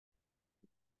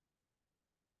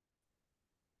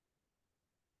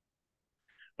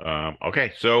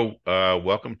Okay, so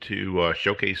welcome to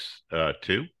Showcase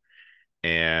 2.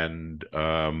 And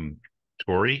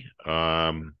Tori,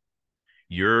 so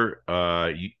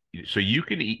you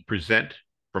can present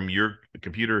from your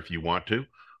computer if you want to,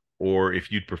 or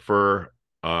if you'd prefer,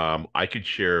 I could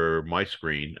share my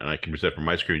screen and I can present from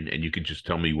my screen, and you can just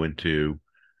tell me when to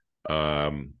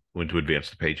advance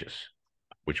the pages.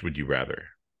 Which would you rather?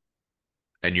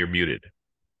 And you're muted.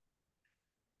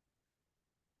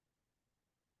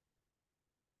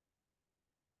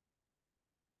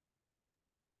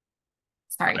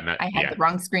 Sorry, I had Yeah. the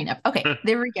wrong screen up. Okay,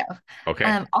 there we go. Okay.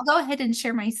 I'll go ahead and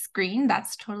share my screen.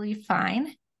 That's totally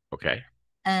fine. Okay.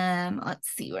 Let's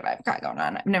see what I've got going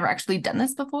on. I've never actually done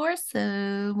this before,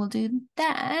 so we'll do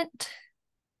that.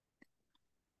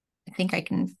 I think I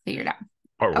can figure it out.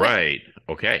 All Okay, right.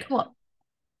 Okay. cool.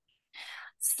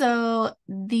 So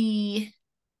the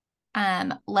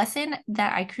lesson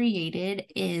that I created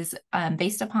is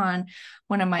based upon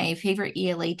one of my favorite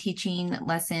ELA teaching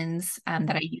lessons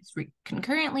that I use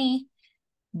concurrently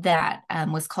that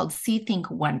was called See, Think,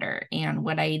 Wonder. And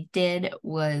what I did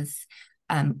was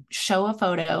show a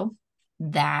photo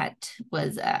that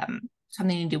was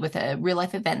something to do with a real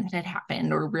life event that had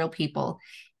happened or real people.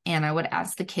 And I would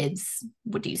ask the kids,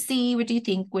 what do you see? What do you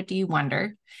think? What do you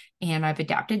wonder? And I've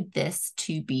adapted this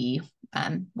to be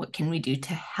what can we do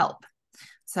to help?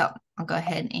 So I'll go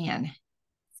ahead and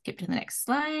skip to the next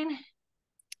slide.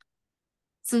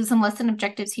 So some lesson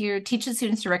objectives here: teach the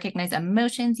students to recognize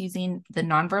emotions using the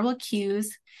nonverbal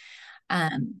cues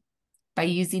by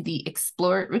using the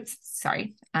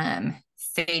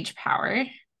sage power.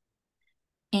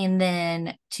 And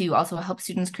then to also help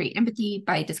students create empathy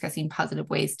by discussing positive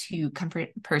ways to comfort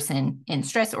a person in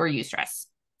stress or eustress.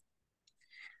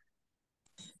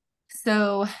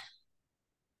 So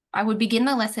I would begin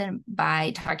the lesson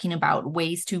by talking about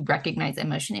ways to recognize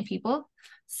emotion in people.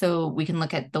 So we can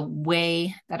look at the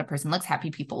way that a person looks.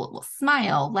 Happy people will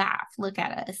smile, laugh, look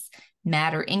at us.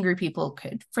 Mad or angry people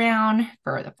could frown,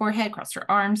 furrow the forehead, cross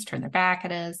their arms, turn their back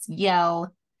at us,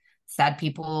 yell. Sad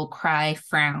people cry,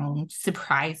 frown.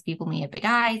 Surprised people may have big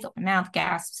eyes, open mouth,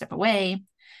 gasp, step away.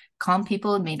 Calm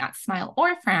people may not smile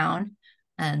or frown.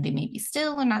 They may be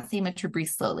still and not say much or breathe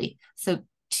slowly. So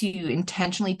to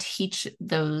intentionally teach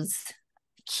those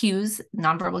cues,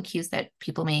 nonverbal cues that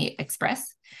people may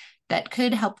express that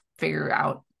could help figure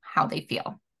out how they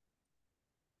feel.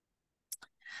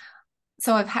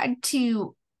 So I've had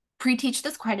to pre-teach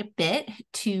this quite a bit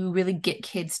to really get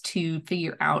kids to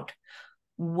figure out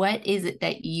what is it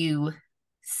that you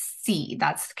see.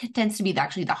 That tends to be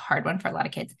actually the hard one for a lot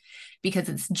of kids because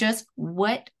it's just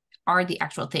what are the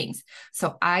actual things.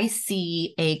 So I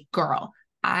see a girl.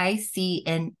 I see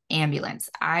an ambulance.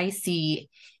 I see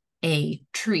a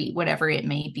tree, whatever it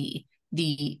may be,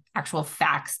 the actual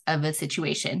facts of a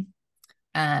situation.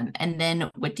 And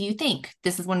then what do you think?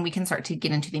 This is when we can start to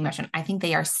get into the emotion. I think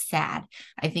they are sad.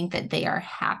 I think that they are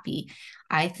happy.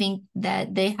 I think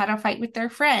that they had a fight with their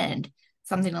friend,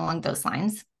 something along those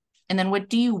lines. And then what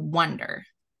do you wonder?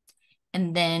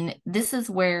 And then this is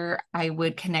where I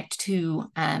would connect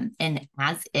to an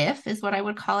as if is what I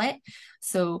would call it.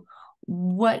 So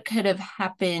what could have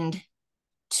happened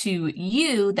to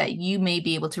you that you may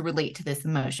be able to relate to this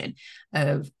emotion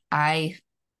of I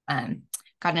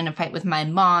got in a fight with my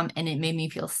mom and it made me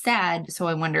feel sad. So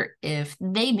I wonder if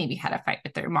they maybe had a fight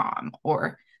with their mom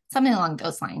or something along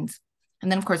those lines.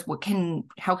 And then of course,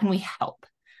 how can we help?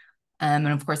 And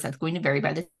of course, that's going to vary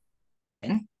by the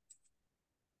situation.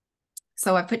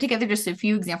 So I put together just a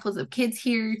few examples of kids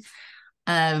here.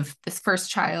 Of this first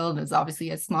child is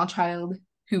obviously a small child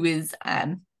who is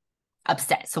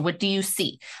upset. So what do you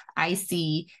see? I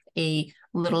see a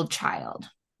little child.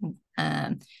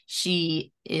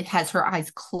 She has her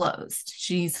eyes closed.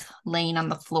 She's laying on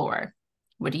the floor.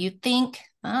 What do you think?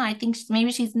 I think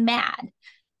maybe she's mad.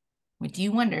 What do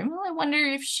you wonder? Well, I wonder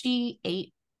if she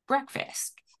ate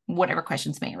breakfast. Whatever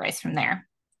questions may arise from there.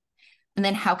 And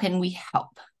then how can we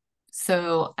help?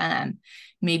 So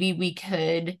maybe we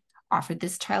could offer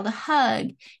this child a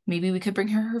hug. Maybe we could bring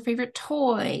her her favorite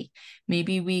toy.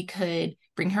 Maybe we could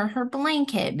bring her her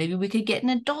blanket. Maybe we could get an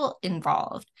adult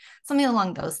involved. Something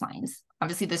along those lines.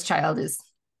 Obviously, this child is,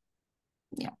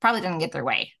 probably doesn't get their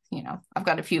way. I've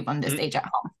got a few of them this age at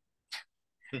home.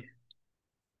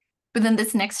 But then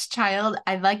this next child,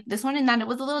 I like this one in that it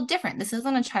was a little different. This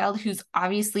isn't a child who's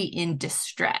obviously in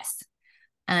distress.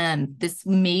 This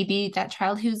may be that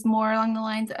child who's more along the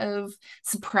lines of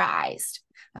surprised.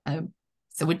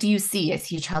 So what do you see? I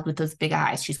see a child with those big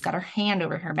eyes. She's got her hand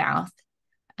over her mouth.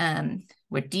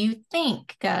 What do you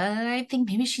think? I think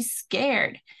maybe she's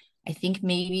scared. I think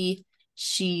maybe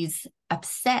she's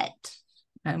upset.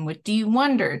 What do you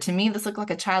wonder? To me, this looked like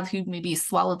a child who maybe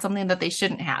swallowed something that they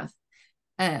shouldn't have,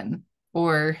 um,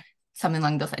 or something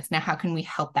along those lines. Now, how can we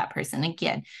help that person?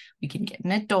 Again, we can get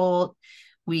an adult,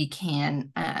 we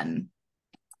can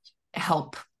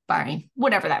help by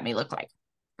whatever that may look like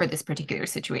for this particular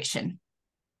situation.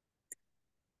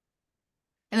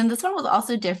 And then this one was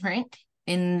also different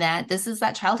in that this is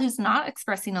that child who's not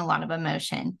expressing a lot of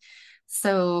emotion.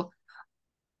 So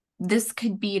this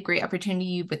could be a great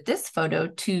opportunity with this photo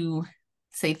to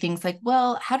say things like,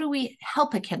 well, how do we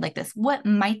help a kid like this? What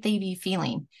might they be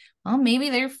feeling? Well, maybe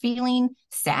they're feeling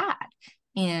sad.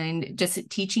 And just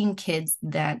teaching kids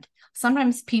that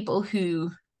sometimes people who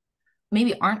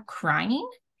maybe aren't crying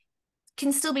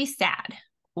can still be sad.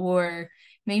 Or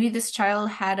maybe this child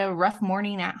had a rough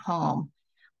morning at home.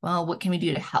 Well, what can we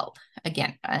do to help?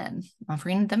 Again,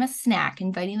 offering them a snack,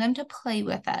 inviting them to play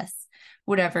with us,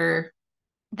 whatever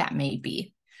that may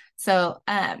be. So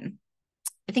I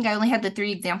think I only had the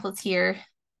 3 examples here.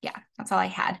 Yeah, that's all I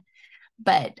had.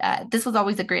 But this was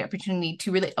always a great opportunity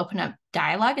to really open up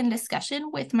dialogue and discussion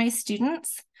with my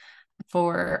students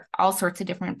for all sorts of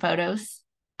different photos.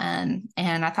 And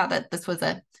I thought that this was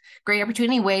a great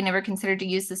opportunity. Way I never considered to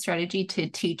use this strategy to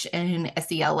teach an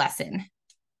SEL lesson.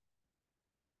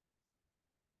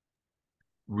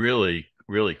 Really,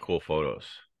 really cool photos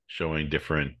showing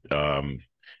different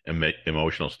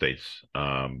emotional states.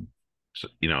 So,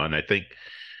 and I think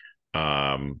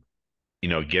um,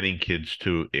 getting kids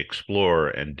to explore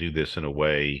and do this in a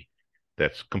way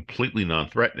that's completely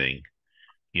non-threatening,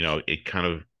 it kind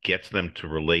of gets them to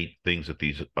relate things that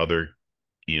these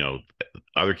you know,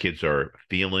 other kids are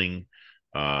feeling,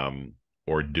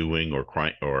 or doing or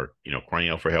crying or, crying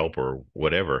out for help or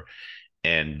whatever.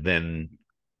 And then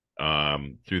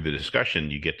through the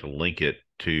discussion, you get to link it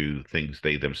to things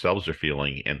they themselves are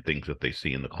feeling and things that they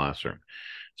see in the classroom.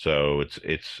 So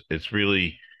it's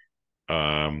really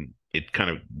it kind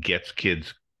of gets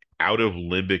kids out of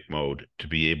limbic mode to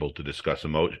be able to discuss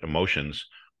emotions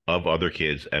of other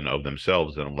kids and of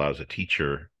themselves, and allows a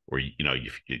teacher, or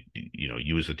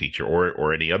you as a teacher,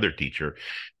 or any other teacher,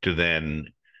 to then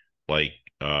like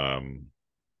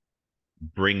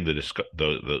bring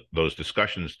those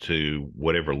discussions to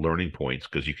whatever learning points,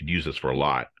 because you could use this for a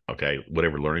lot. Okay,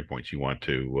 whatever learning points you want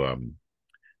to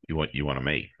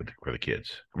make for the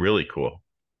kids. Really cool.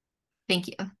 Thank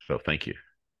you. So thank you.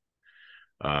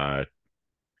 Uh,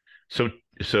 so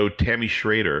so Tammy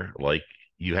Schrader, like,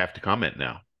 you have to comment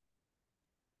now.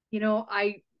 You know,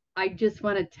 I just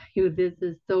want to tell you this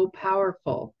is so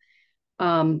powerful.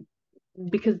 Um,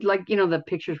 because like, the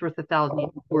picture's worth 1,000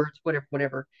 words,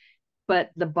 whatever.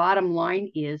 But the bottom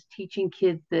line is teaching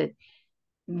kids that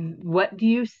what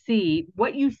you see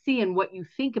and what you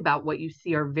think about what you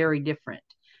see are very different.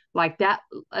 Like that,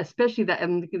 especially that,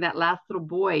 I'm thinking that last little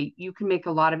boy, you can make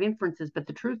a lot of inferences, but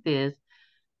the truth is,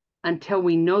 until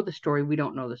we know the story, we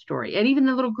don't know the story. And even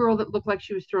the little girl that looked like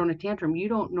she was throwing a tantrum, you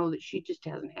don't know that she just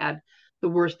hasn't had the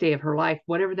worst day of her life,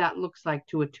 whatever that looks like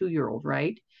to a 2-year-old,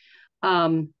 right?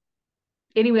 Um,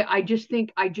 anyway, I just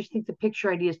think the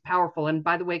picture idea is powerful. And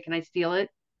by the way, can I steal it?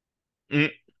 Mm.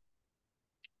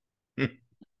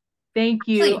 Thank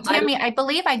you. Actually, Tammy, I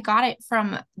believe I got it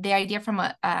from the idea from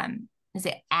a is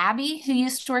it Abby who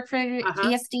used to work for Uh-huh.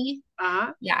 ESD?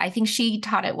 Uh-huh. Yeah, I think she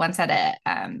taught it once at a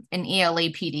an ELA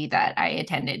PD that I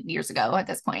attended years ago at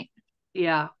this point.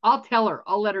 Yeah, I'll tell her.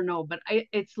 I'll let her know. But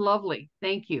it's lovely.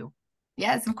 Thank you.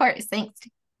 Yes, of course. Thanks.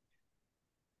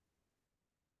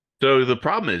 So the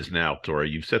problem is now, Tori,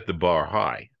 you've set the bar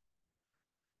high.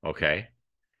 Okay.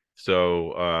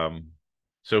 So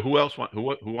who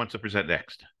wants to present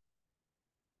next?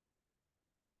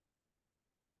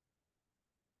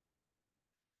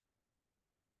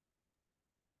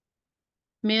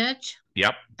 Mitch,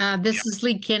 Yep. this is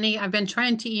Lee Kinney. I've been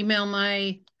trying to email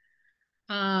my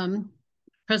um,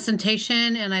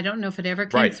 presentation, and I don't know if it ever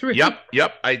came Right. through. Yep.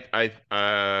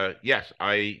 Yes,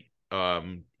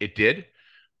 it did.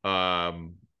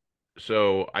 Um,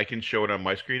 so I can show it on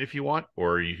my screen if you want,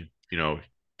 or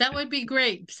That would be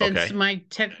great, since okay, my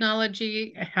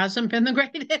technology hasn't been the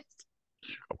greatest.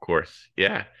 of course.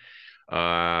 Yeah.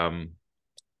 Um,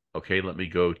 okay, let me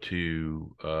go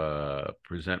to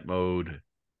present mode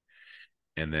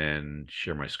and then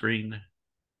share my screen.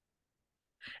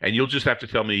 And you'll just have to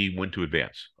tell me when to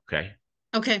advance. Okay.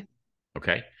 Okay.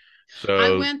 Okay. I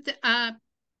So went I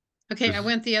this,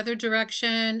 went the other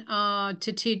direction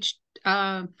to teach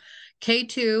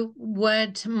K2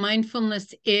 what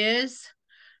mindfulness is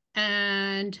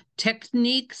and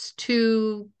techniques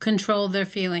to control their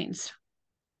feelings.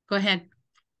 Go ahead.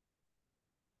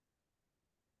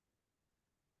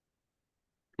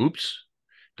 oops,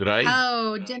 did I?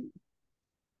 Oh, didn't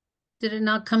Did it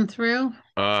not come through?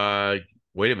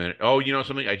 Wait a minute. Oh, you know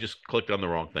something? I just clicked on the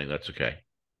wrong thing. That's okay.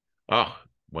 Oh,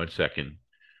 1 second.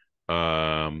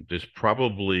 There's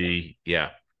probably, yeah,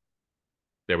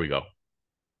 there we go.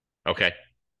 Okay.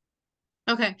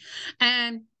 Okay.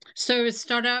 And so it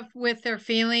start off with their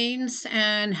feelings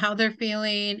and how they're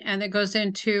feeling, and it goes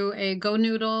into a go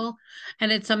noodle,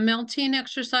 and it's a melting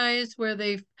exercise where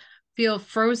they feel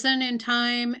frozen in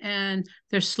time and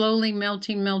they're slowly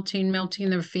melting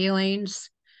their feelings,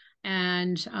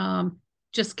 and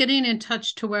just getting in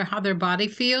touch to where how their body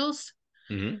feels.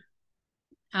 Hmm.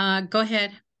 Go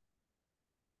ahead.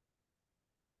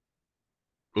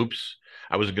 Oops.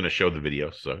 I wasn't going to show the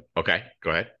video, so okay,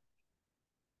 go ahead.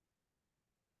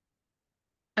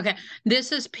 Okay.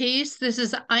 This is Peace. This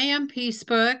is I Am Peace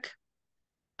book.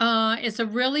 It's a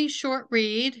really short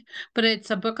read, but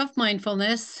it's a book of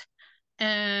mindfulness,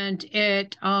 and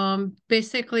it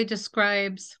basically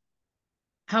describes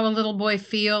how a little boy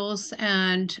feels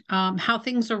and how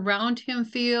things around him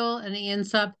feel, and he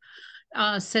ends up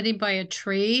sitting by a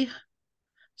tree.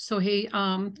 So he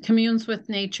communes with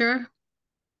nature,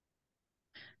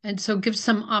 and so gives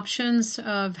some options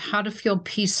of how to feel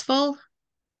peaceful.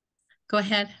 Go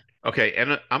ahead. Okay,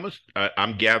 and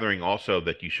I'm gathering also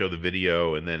that you show the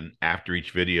video, and then after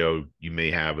each video, you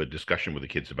may have a discussion with the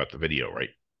kids about the video, right?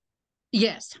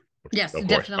 Yes. Yes, Of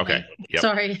course. Okay. definitely. Yep.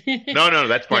 Sorry. No,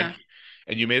 that's fine. Yeah.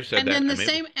 And you may have said And that. then I the may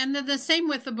have. same, and then the same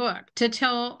with the book to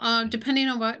tell, depending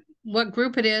on what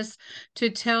group it is, to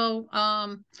tell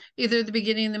either the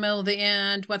beginning, the middle, the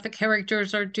end, what the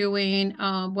characters are doing,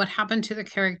 what happened to the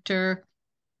character,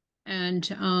 and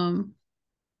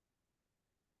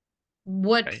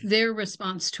what Okay. their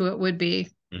response to it would be.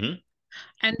 Hmm.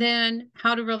 And then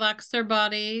how to relax their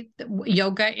body.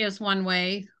 Yoga is one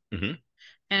way. Hmm.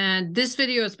 And this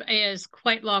video is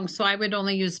quite long, so I would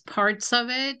only use parts of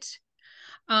it.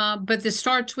 But this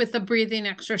starts with the breathing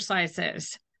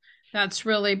exercises. That's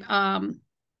really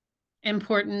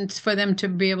important for them to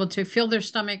be able to feel their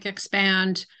stomach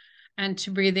expand and to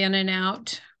breathe in and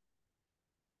out.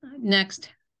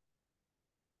 Next.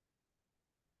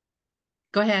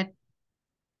 Go ahead.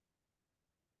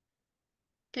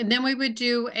 And then we would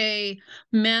do a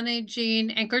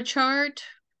managing anchor chart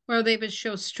where they would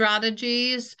show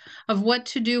strategies of what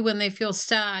to do when they feel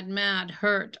sad, mad,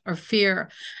 hurt, or fear.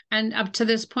 And up to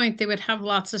this point, they would have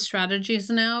lots of strategies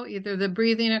now, either the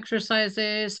breathing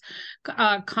exercises,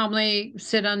 calmly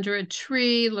sit under a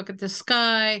tree, look at the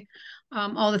sky,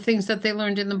 all the things that they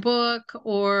learned in the book,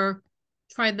 or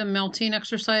try the melting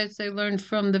exercise they learned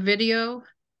from the video.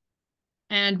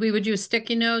 And we would use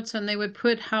sticky notes, and they would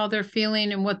put how they're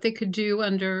feeling and what they could do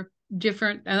under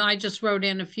different, and I just wrote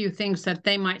in a few things that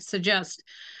they might suggest,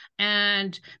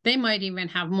 and they might even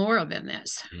have more of in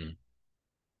this. Mm.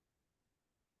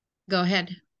 Go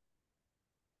ahead.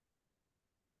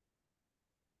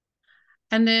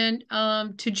 And then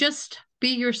to just be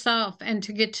yourself and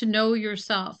to get to know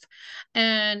yourself.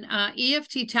 And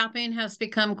EFT tapping has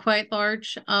become quite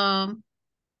large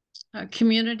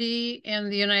community in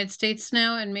the United States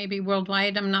now, and maybe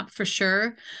worldwide, I'm not for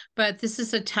sure. But this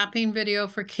is a tapping video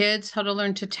for kids, how to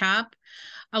learn to tap.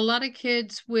 A lot of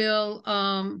kids will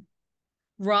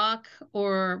rock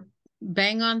or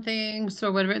bang on things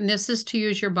or whatever, and this is to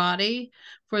use your body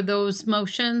for those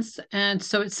motions. And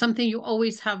so it's something you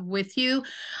always have with you.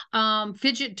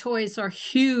 Fidget toys are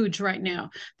huge right now.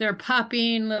 They're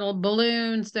popping little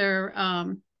balloons, they're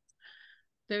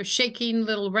shaking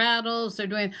little rattles, they're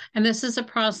doing, and this is a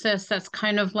process that's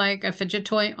kind of like a fidget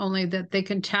toy, only that they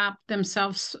can tap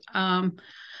themselves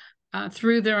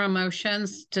through their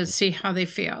emotions to see how they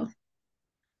feel.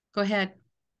 Go ahead.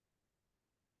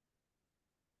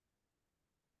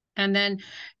 And then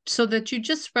so that you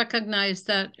just recognize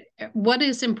that what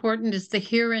is important is the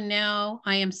here and now.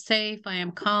 I am safe, I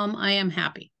am calm, I am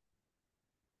happy.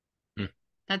 Hmm.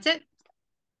 That's it.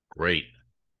 Great.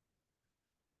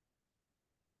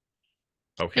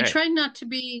 And Okay. try not to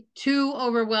be too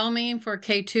overwhelming for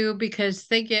K2 because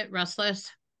they get restless.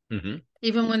 Hmm.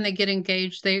 Even when they get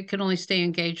engaged, they can only stay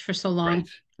engaged for so long.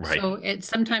 Right. So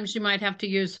sometimes you might have to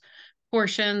use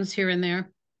portions here and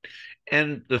there.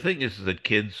 And the thing is that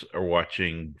kids are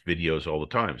watching videos all the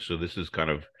time. So this is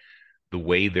kind of the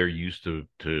way they're used to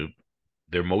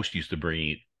they're most used to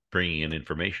bringing in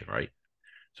information, right?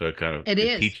 So It it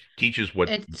is. teaches what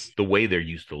It's the way they're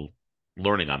used to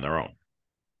learning on their own.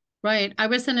 right. I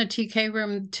was in a TK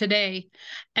room today,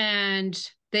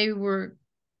 and they were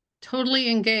totally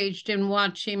engaged in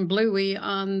watching Bluey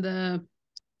on the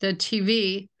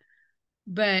TV,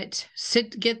 but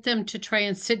get them to try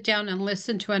and sit down and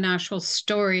listen to an actual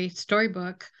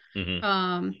storybook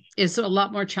Hmm. is a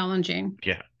lot more challenging.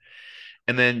 Yeah.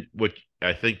 And then what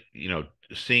I think,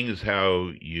 seeing is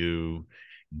how you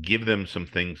give them some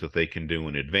things that they can do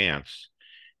in advance,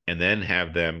 and then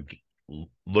have them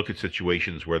look at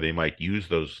situations where they might use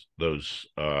those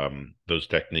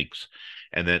techniques,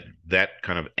 and then that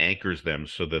kind of anchors them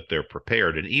so that they're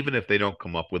prepared. And even if they don't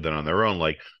come up with it on their own,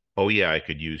 like, oh yeah, I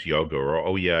could use yoga, or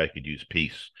oh yeah, I could use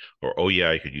peace, or oh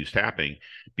yeah, I could use tapping,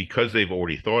 because they've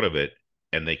already thought of it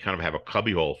and they kind of have a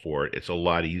cubbyhole for it. It's a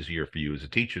lot easier for you as a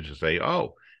teacher to say,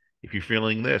 oh, if you're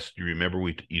feeling this, do you remember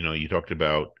you talked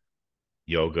about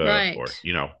yoga, or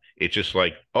Right. it's just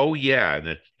like, oh yeah,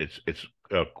 and it's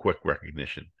a quick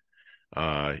recognition.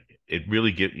 uh it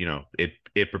really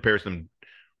it prepares them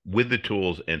with the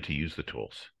tools and to use the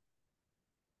tools.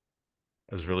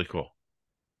 That was really cool.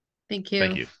 Thank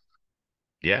Thank you. you.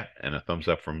 Yeah, and a thumbs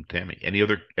up from Tammy. Any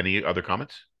other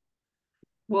comments?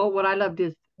 Well, what I loved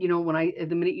is, the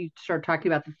minute you start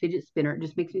talking about the fidget spinner, it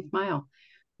just makes me smile.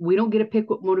 We don't get to pick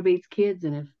what motivates kids.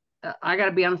 And if I got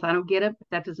to be honest, I don't get it, but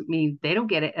that doesn't mean they don't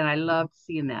get it. And I loved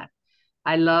seeing that.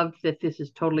 I loved that this is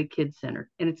totally kid centered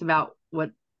and it's about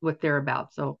what they're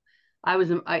about. So that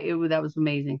was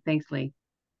amazing. Thanks, Lee.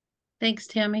 Thanks,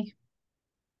 Tammy.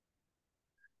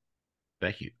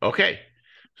 Thank you. Okay,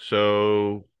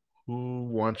 so who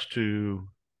wants to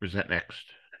present next?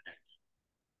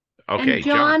 And Okay,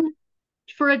 John. John,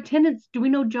 for attendance, do we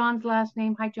know John's last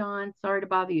name? Hi, John. Sorry to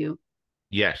bother you.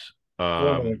 Yes.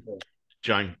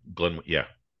 John Glenn. Yeah.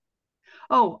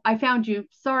 Oh, I found you.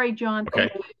 Sorry, John. Okay.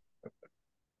 Thank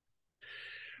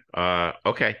you.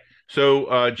 Okay.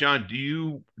 So, John, do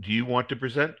you want to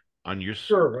present on your?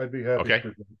 Sure, I'd be happy to Okay.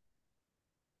 present.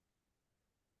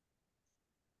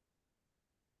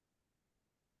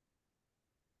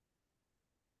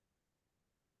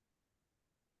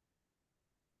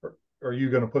 Are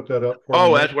you going to put that up for me,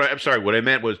 Oh, Mitch? I'm sorry. What I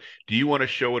meant was, do you want to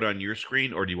show it on your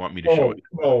screen, or do you want me to show Oh, it?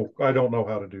 no, I don't know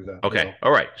how to do that. Okay. No.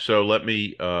 All right. So let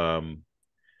me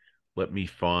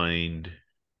find.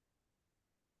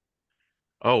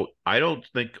 Oh, I don't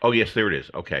think. Oh, yes, there it is.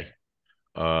 Okay.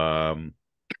 Um,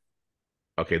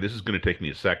 okay. This is going to take me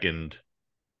a second.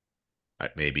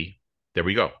 Maybe. There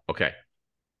we go. Okay.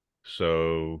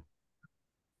 So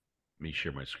let me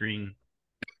share my screen.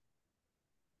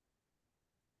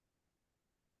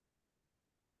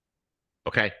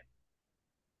 Okay.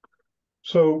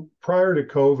 So prior to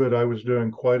COVID, I was doing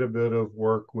quite a bit of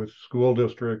work with school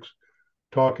districts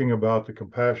talking about the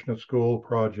compassionate school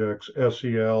projects,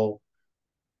 SEL,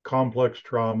 complex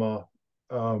trauma,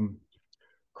 um,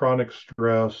 chronic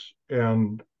stress,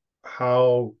 and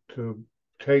how to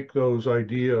take those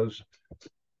ideas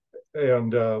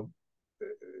and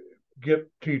get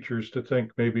teachers to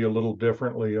think maybe a little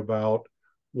differently about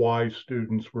why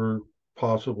students were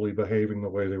possibly behaving the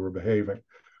way they were behaving.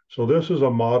 So this is a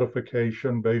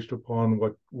modification based upon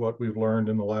what we've learned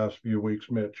in the last few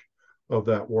weeks, Mitch, of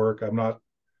that work. I'm not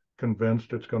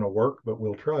convinced it's going to work, but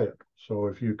we'll try it. So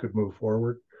if you could move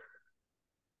forward.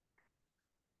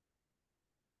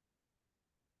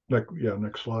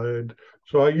 Next slide.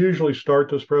 So I usually start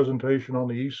this presentation on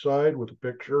the east side with a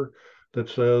picture that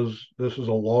says this is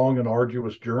a long and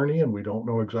arduous journey and we don't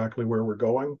know exactly where we're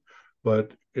going,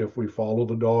 but if we follow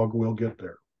the dog, we'll get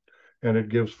there. And it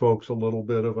gives folks a little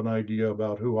bit of an idea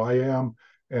about who I am,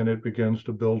 and it begins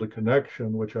to build a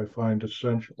connection, which I find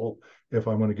essential if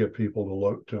I'm going to get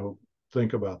people to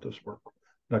think about this work.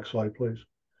 Next slide, please.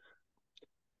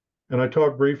 And I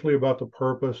talked briefly about the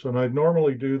purpose, and I'd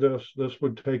normally do this. This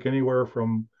would take anywhere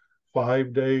from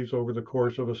 5 days over the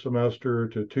course of a semester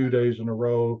to 2 days in a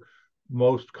row.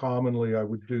 Most commonly, I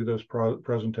would do this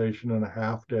presentation in a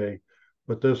half day,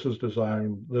 but this is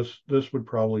designed, this would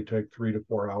probably take 3 to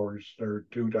 4 hours or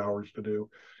 2 hours to do.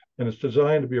 And it's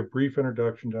designed to be a brief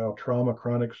introduction to how trauma,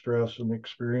 chronic stress, and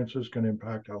experiences can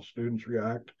impact how students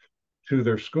react to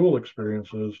their school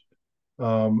experiences.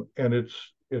 And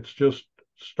it's just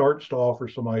starts to offer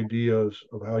some ideas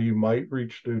of how you might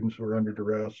reach students who are under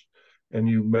duress, and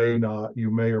you may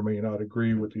or may not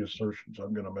agree with the assertions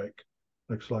I'm going to make.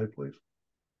 Next slide, please.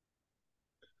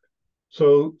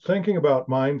 So thinking about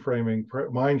mind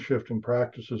shifting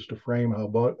practices to frame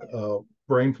how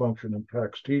brain function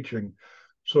impacts teaching.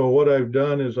 So what I've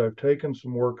done is I've taken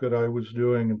some work that I was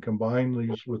doing and combined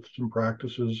these with some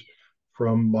practices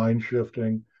from mind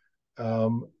shifting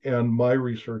and my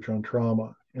research on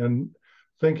trauma. And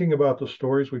thinking about the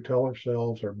stories we tell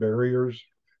ourselves, our barriers,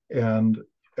 and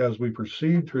as we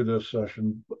proceed through this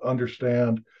session,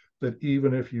 understand that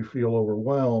even if you feel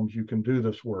overwhelmed, you can do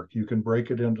this work. You can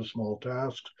break it into small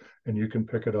tasks and you can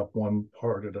pick it up one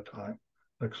part at a time.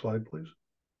 Next slide, please.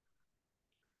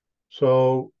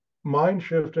 So mind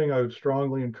shifting, I would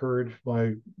strongly encourage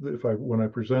when I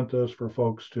present this for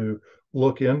folks to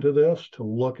look into this, to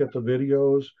look at the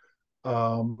videos,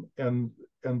 and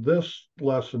this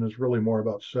lesson is really more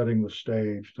about setting the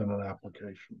stage than an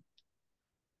application.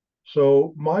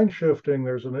 So mind shifting,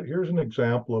 here's an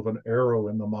example of an arrow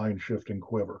in the mind shifting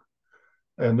quiver.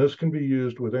 And this can be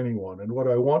used with anyone. And what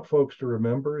I want folks to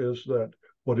remember is that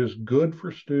what is good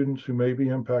for students who may be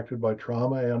impacted by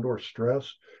trauma and or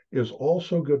stress is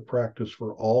also good practice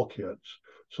for all kids.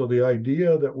 So the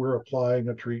idea that we're applying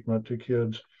a treatment to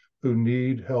kids who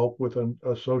need help with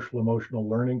a social emotional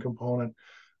learning component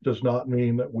does not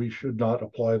mean that we should not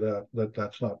apply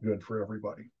that's not good for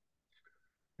everybody.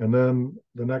 And then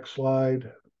the next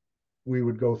slide, we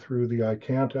would go through the I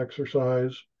can't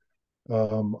exercise.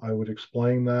 I would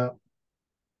explain that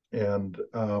and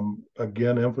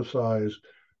again emphasize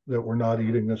that we're not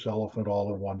eating this elephant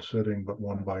all in one sitting, but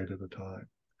one bite at a time.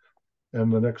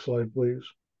 And the next slide, please.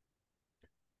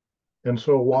 And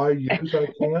so why use I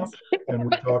can't? And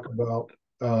we'll talk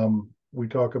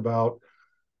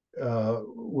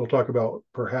about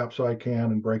perhaps I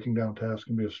can, and breaking down tasks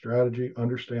can be a strategy.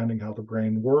 Understanding how the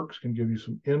brain works can give you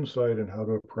some insight in how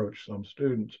to approach some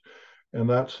students. And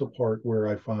that's the part where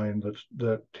I find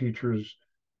that teachers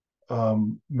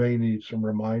may need some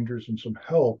reminders and some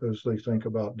help as they think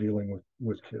about dealing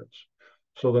with kids.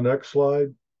 So the next slide,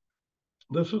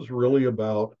 this is really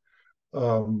about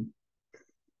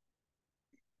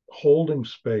holding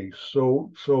space.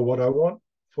 So what I want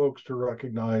folks to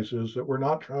recognize is that we're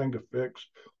not trying to fix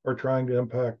or trying to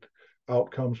impact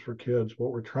outcomes for kids.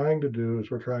 What we're trying to do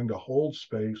is we're trying to hold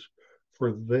space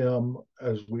for them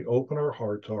as we open our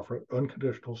hearts, offer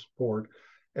unconditional support,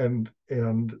 and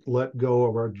let go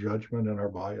of our judgment and our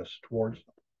bias towards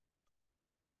them.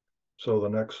 So the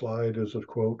next slide is a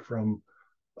quote from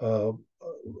a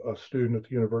student at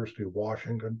the University of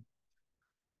Washington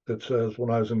that says,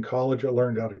 when I was in college, I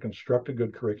learned how to construct a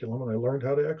good curriculum and I learned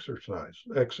how to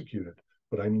execute it,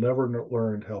 but I never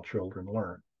learned how children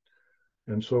learn.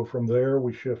 And so from there,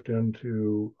 we shift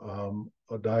into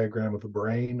a diagram of the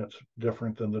brain. It's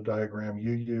different than the diagram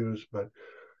you use, but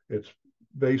it's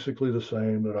basically the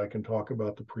same. That I can talk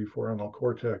about the prefrontal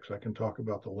cortex. I can talk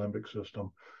about the limbic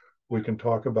system. We can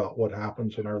talk about what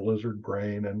happens in our lizard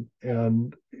brain.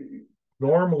 And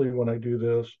normally when I do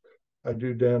this, I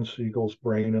do Dan Siegel's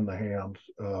Brain in the Hand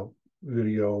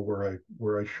video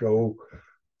where I show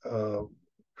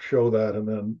that, and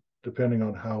then depending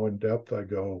on how in depth I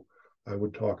go, I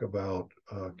would talk about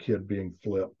a kid being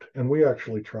flipped. And we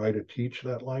actually try to teach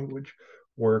that language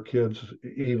where kids,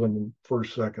 even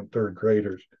first, second, third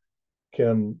graders,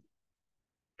 can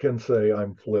say,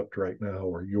 I'm flipped right now,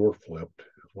 or you're flipped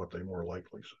is what they more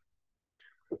likely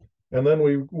say. And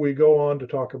then we go on to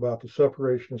talk about the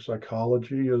separation of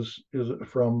psychology is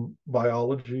from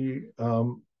biology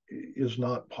is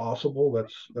not possible.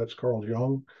 That's Carl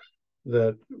Jung,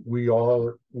 that we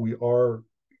are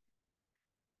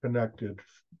connected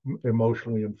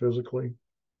emotionally and physically.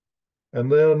 And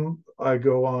then I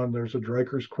go on, there's a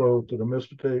Draker's quote that a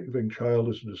misbehaving child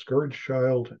is a discouraged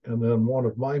child. And then one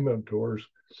of my mentors,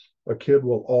 a kid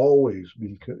will always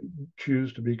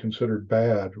choose to be considered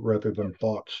bad rather than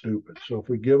thought stupid. So if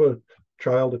we give a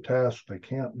child a task they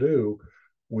can't do,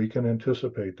 we can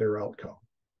anticipate their outcome.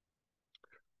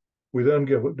 We then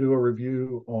do a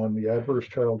review on the adverse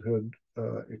childhood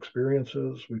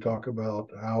experiences. We talk about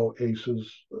how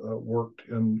ACEs worked,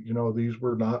 and these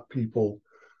were not people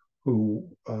who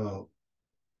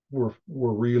were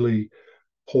really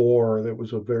poor.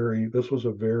 This was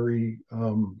a very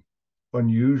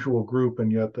unusual group,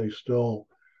 and yet they still,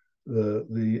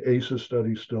 the ACEs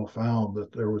study still found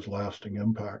that there was lasting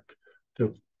impact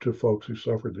to folks who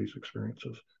suffered these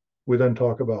experiences. We then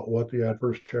talk about what the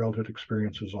adverse childhood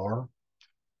experiences are.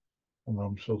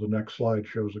 So the next slide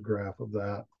shows a graph of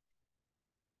that.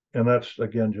 And that's,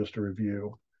 again, just a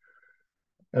review.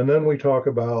 And then we talk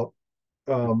about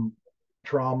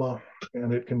trauma,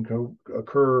 and it can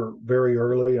occur very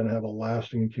early and have a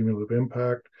lasting and cumulative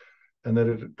impact. And that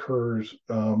it occurs,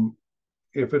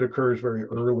 if it occurs very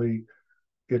early,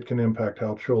 it can impact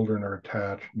how children are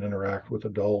attached and interact with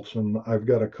adults. And I've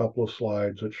got a couple of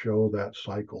slides that show that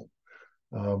cycle,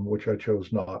 which I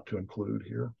chose not to include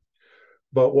here.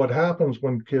 But what happens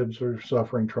when kids are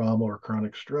suffering trauma or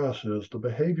chronic stress is the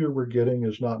behavior we're getting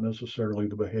is not necessarily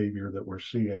the behavior that we're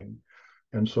seeing.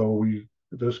 And so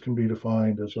this can be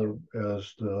defined as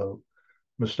the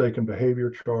mistaken behavior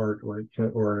chart,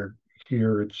 or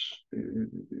here it's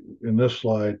in this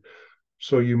slide.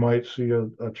 So you might see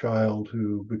a child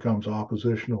who becomes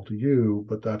oppositional to you,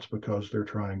 but that's because they're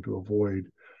trying to avoid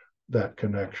that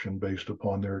connection based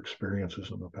upon their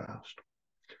experiences in the past.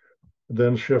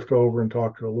 Then shift over and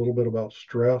talk a little bit about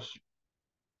stress,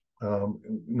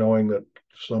 knowing that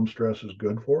some stress is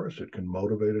good for us, it can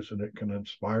motivate us and it can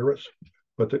inspire us,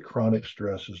 but that chronic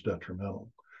stress is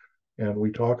detrimental. And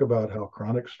we talk about how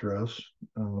chronic stress,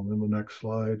 in the next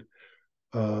slide,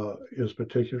 is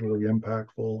particularly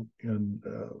impactful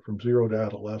from 0 to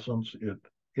adolescence. It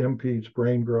impedes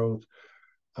brain growth.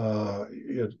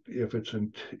 If it's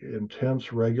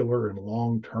intense, regular, and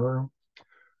long term,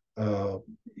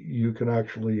 you can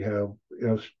actually have,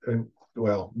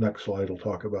 well, next slide will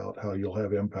talk about how you'll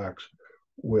have impacts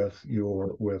with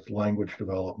language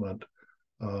development,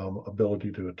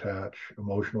 ability to attach,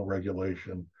 emotional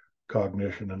regulation,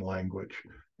 cognition, and language,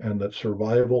 and that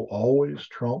survival always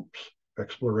trumps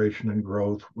exploration and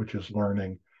growth, which is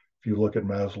learning. If you look at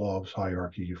Maslow's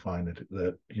hierarchy, you find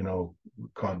that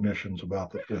cognition's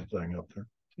about the fifth thing up there.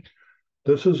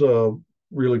 This is a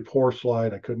really poor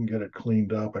slide. I couldn't get it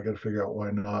cleaned up. I got to figure out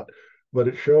why not. But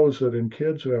it shows that in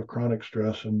kids who have chronic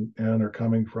stress and are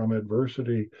coming from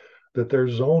adversity, that their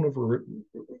zone of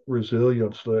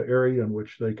resilience, the area in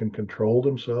which they can control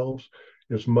themselves,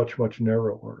 is much, much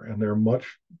narrower, and they're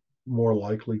much more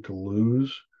likely to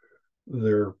lose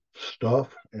their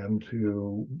stuff and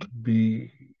to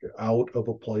be out of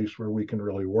a place where we can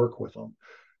really work with them.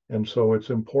 And so it's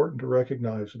important to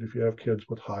recognize that if you have kids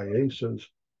with high ACEs,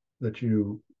 that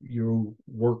you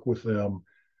work with them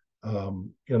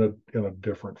in a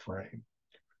different frame.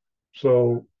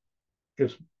 So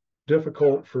it's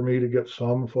difficult for me to get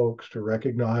some folks to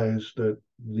recognize that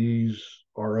these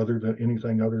are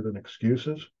anything other than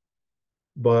excuses.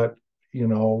 But,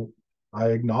 I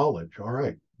acknowledge, all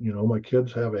right, my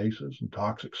kids have ACEs and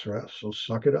toxic stress, so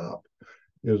suck it up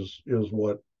is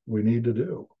what we need to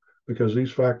do, because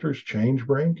these factors change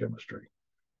brain chemistry.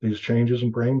 These changes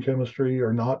in brain chemistry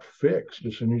are not fixed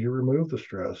as soon as you remove the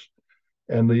stress.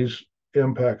 And these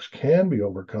impacts can be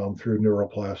overcome through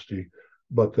neuroplasty,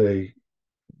 but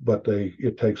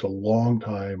it takes a long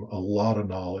time, a lot of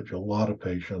knowledge, a lot of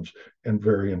patience, and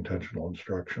very intentional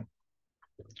instruction.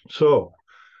 So,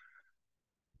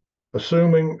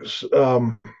 assuming,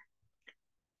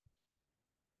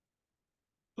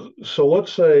 so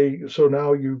let's say, so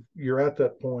now you're at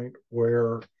that point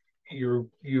where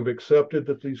you've accepted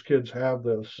that these kids have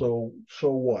this. So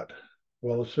what?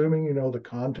 Well, assuming you know the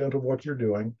content of what you're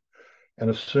doing, and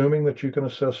assuming that you can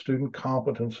assess student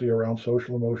competency around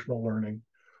social emotional learning,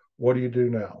 what do you do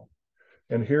now?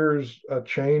 And here's a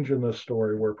change in this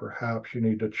story where perhaps you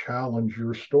need to challenge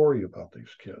your story about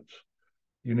these kids.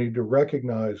 You need to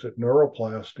recognize that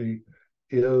neuroplasty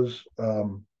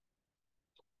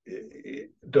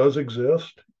does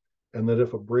exist, and that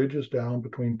if a bridge is down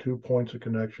between 2 points of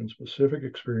connection, specific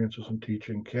experiences and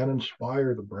teaching can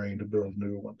inspire the brain to build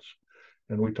new ones.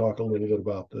 And we talk a little bit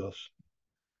about this.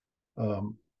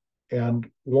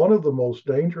 And one of the most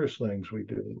dangerous things we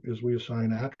do is we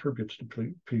assign attributes to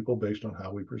people based on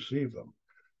how we perceive them.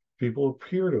 People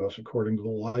appear to us according to the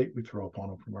light we throw upon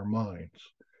them from our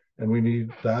minds. And we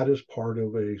need that as part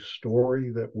of a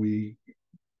story that we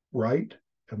write,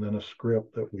 and then a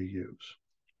script that we use.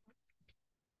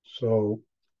 So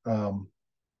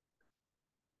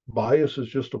bias is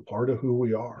just a part of who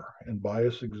we are, and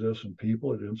bias exists in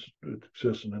people, it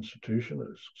exists in institutions,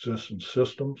 it exists in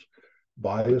systems.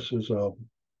 Bias is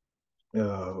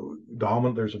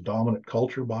there's a dominant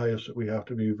culture bias that we have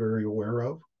to be very aware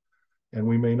of, and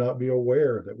we may not be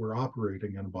aware that we're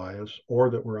operating in bias, or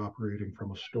that we're operating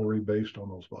from a story based on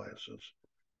those biases.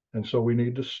 And so we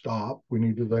need to stop, we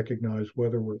need to recognize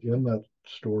whether we're in that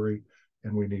story,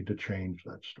 and we need to change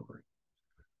that story.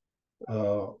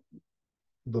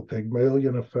 The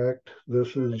Pygmalion effect,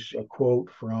 this is a quote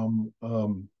from, I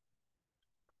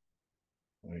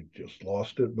just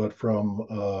lost it, but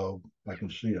from, I can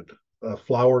see it, a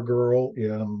Flower Girl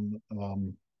in,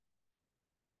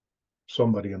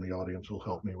 somebody in the audience will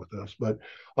help me with this, but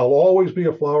I'll always be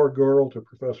a flower girl to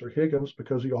Professor Higgins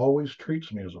because he always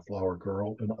treats me as a flower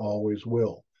girl and always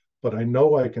will. But I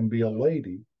know I can be a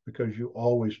lady because you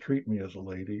always treat me as a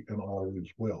lady and always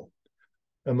will.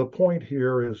 And the point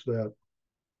here is that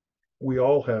we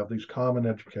all have these common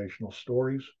educational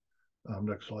stories.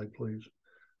 Next slide, please.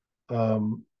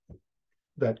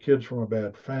 That kid's from a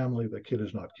bad family, that kid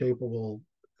is not capable.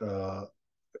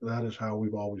 That is how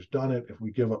we've always done it. If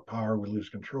we give up power, we lose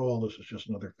control. This is just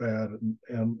another fad,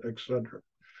 and etc.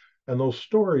 And those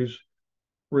stories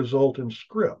result in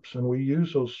scripts, and we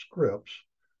use those scripts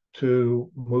to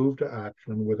move to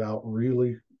action without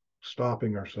really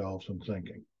stopping ourselves and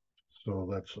thinking. So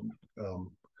that's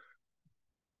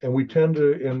And we tend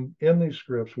to, in these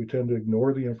scripts, we tend to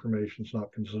ignore the information that's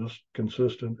not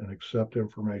consistent and accept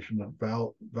information that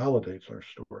validates our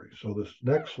story. So this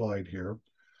next slide here,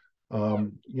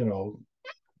 you know,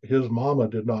 his mama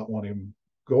did not want him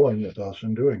going with us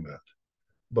and doing that,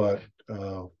 but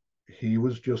he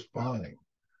was just fine.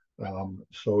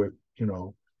 So if, you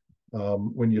know,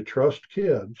 when you trust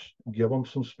kids, give them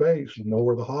some space and know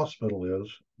where the hospital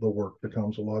is, the work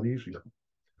becomes a lot easier.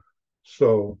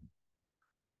 So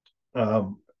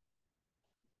um,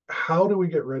 how do we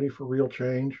get ready for real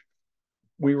change?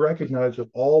 We recognize that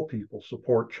all people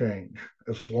support change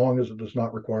as long as it does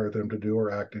not require them to do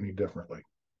or act any differently.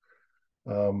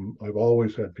 I've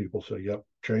always had people say, yep,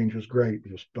 change is great,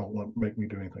 just don't make me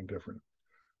do anything different.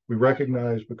 We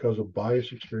recognize because of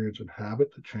bias, experience, and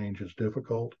habit that change is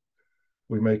difficult.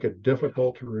 We make it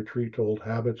difficult to retreat to old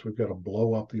habits. We've got to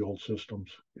blow up the old systems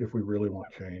if we really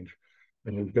want change.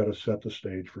 And we've got to set the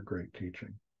stage for great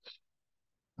teaching.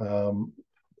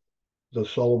 The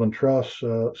Sutton Trust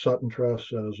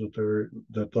says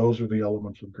that those are the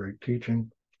elements of great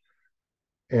teaching.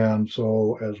 And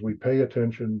so as we pay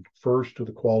attention first to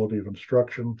the quality of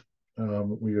instruction,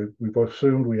 we've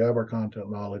assumed we have our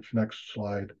content knowledge. Next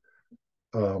slide.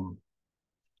 So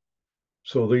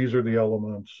these are the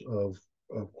elements of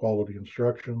quality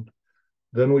instruction.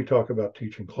 Then we talk about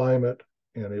teaching climate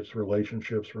and its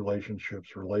relationships.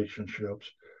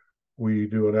 We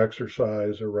do an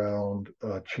exercise around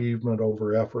achievement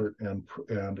over effort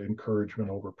and encouragement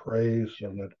over praise,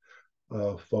 so that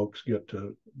folks get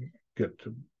to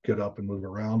get up and move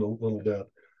around a little bit.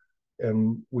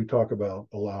 And we talk about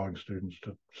allowing students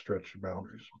to stretch the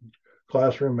boundaries.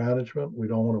 Classroom management, we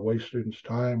don't want to waste students'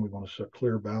 time. We want to set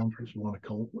clear boundaries. We want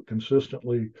to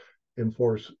consistently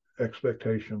enforce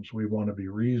expectations. We want to be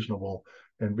reasonable,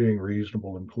 and being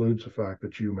reasonable includes the fact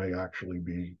that you may actually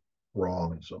be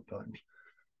wrong sometimes.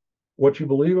 What you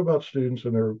believe about students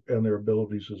and their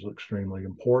abilities is extremely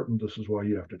important. This is why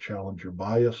you have to challenge your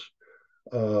bias.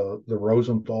 The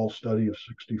Rosenthal study of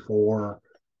 64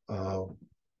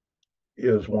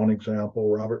 is one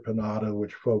example. Robert Panetta,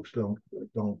 which folks don't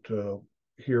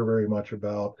hear very much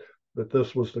about, but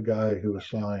this was the guy who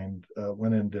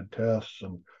went in, did tests,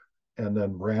 and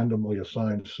then randomly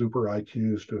assigned super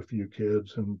IQs to a few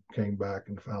kids, and came back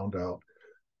and found out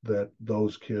that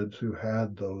those kids who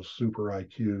had those super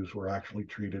IQs were actually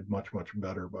treated much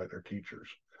better by their teachers.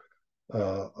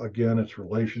 Again, it's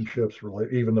relationships,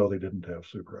 even though they didn't have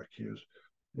super IQs.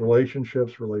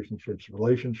 Relationships.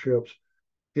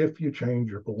 If you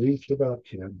change your beliefs about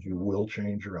kids, you will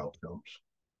change your outcomes.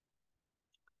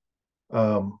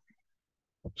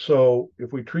 So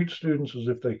if we treat students as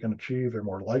if they can achieve, they're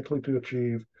more likely to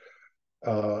achieve,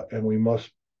 and we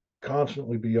must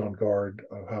constantly be on guard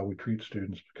of how we treat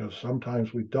students, because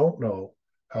sometimes we don't know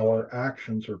how our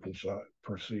actions are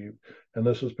perceived. And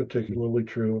this is particularly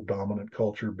true of dominant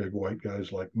culture. Big white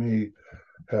guys like me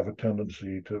have a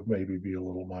tendency to maybe be a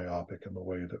little myopic in the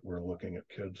way that we're looking at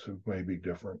kids who may be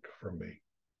different from me.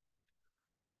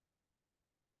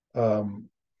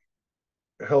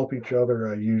 Help each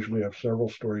other. I usually have several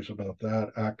stories about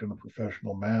that. Act in a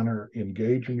professional manner,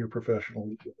 engage in your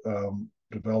professional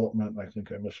development. I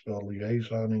think I misspelled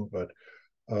liaisoning, but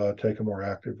take a more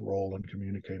active role in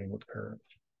communicating with parents.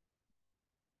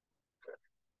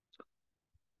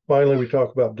 Finally, we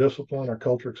talk about discipline. Our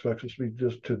culture expects us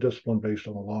to discipline based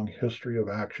on a long history of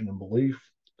action and belief.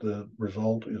 The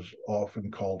result is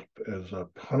often called as a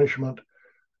punishment.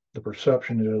 The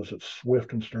perception is that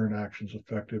swift and stern action is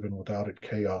effective, and without it,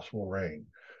 chaos will reign.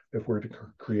 If we're to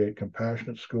create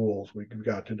compassionate schools, we've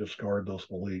got to discard those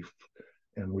beliefs,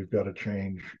 and we've got to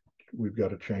change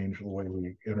the way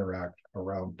we interact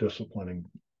around disciplining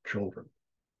children.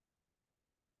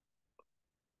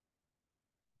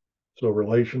 So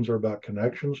relations are about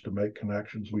connections. To make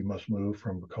connections, we must move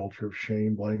from a culture of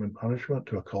shame, blame, and punishment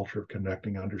to a culture of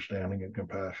connecting, understanding, and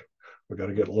compassion. We've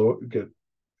got to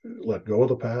let go of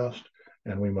the past,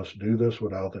 and we must do this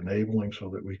without enabling, so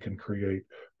that we can create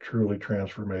truly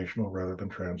transformational rather than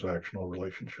transactional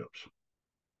relationships.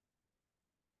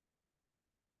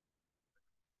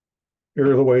 Here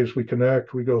are the ways we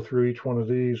connect. We go through each one of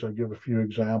these. I give a few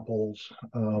examples.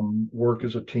 Work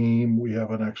as a team. We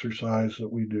have an exercise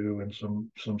that we do, and some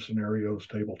scenarios,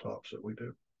 tabletops that we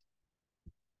do.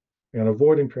 And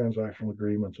avoiding transactional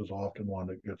agreements is often one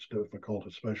that gets difficult,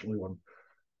 especially when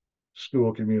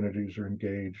school communities are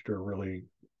engaged or really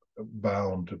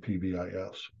bound to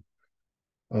PBIS.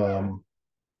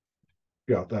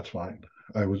 Yeah, that's fine.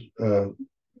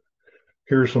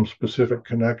 Here's some specific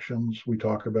connections. We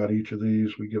talk about each of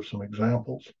these. We give some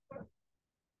examples.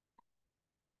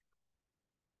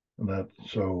 And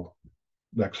so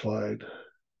Next slide.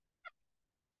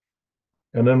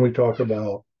 And then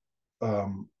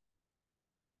um,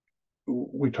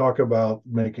 we talk about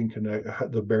making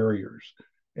the barriers.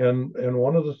 And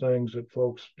one of the things that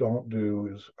folks don't do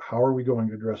is how are we going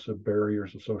to address the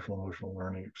barriers of social emotional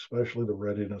learning, especially the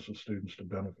readiness of students to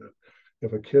benefit.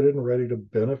 If a kid isn't ready to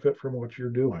benefit from what you're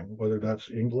doing, whether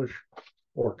that's English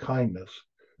or kindness,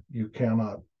 you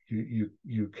cannot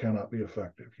you cannot be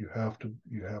effective. You have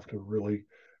to really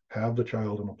have the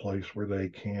child in a place where they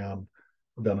can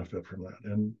benefit from that.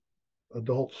 And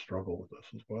adults struggle with this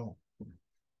as well.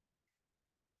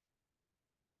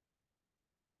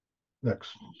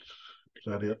 Next, is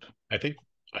that it?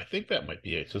 I think that might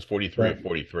be it. It says 43 Right. or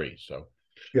 43. So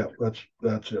Yeah,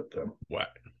 that's it then. what?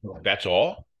 So, That's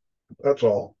all? that's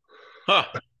all. Huh.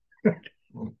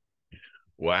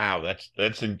 Wow, that's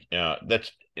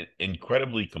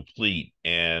incredibly complete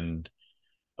and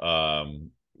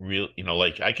real,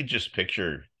 like I could just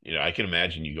picture, I can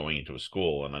imagine you going into a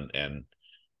school and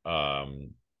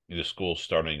the school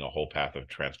starting a whole path of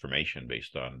transformation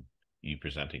based on you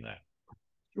presenting that.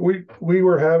 We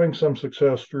were having some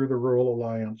success through the Rural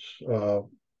Alliance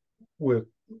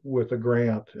with a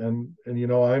grant, and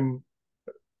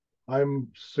I'm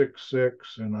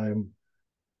 6'6", and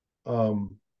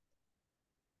um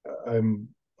I'm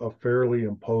a fairly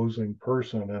imposing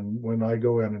person, and when I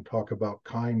go in and talk about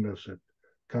kindness, it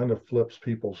kind of flips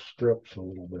people's scripts a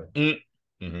little bit.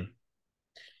 Mm-hmm.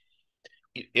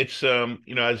 It's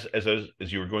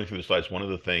as you were going through the slides, one of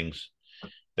the things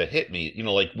that hit me,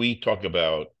 like we talk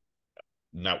about,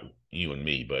 not you and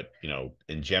me, but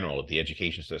in general, the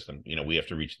education system, we have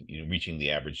to reaching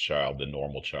the average child, the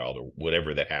normal child, or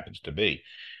whatever that happens to be.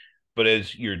 But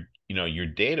as your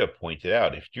data pointed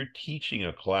out, if you're teaching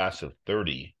a class of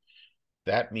 30,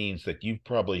 that means that you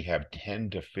probably have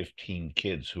 10 to 15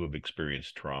 kids who have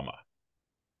experienced trauma.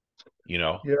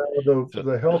 Yeah, So,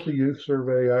 the Healthy Youth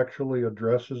Survey actually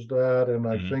addresses that, and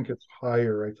I mhm. think it's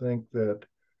higher. I think that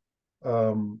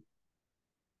um,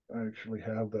 I actually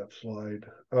have that slide.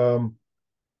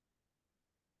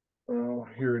 Oh,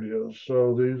 here it is.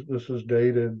 So this is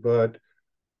dated, but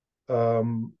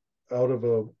um, out of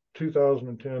a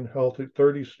 2010 healthy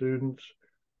 30 students,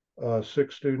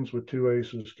 6 students with 2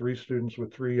 ACEs, 3 students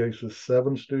with 3 ACEs,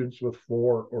 7 students with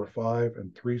 4 or 5,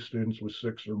 and 3 students with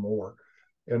 6 or more.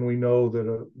 And we know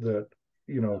that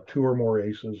 2 or more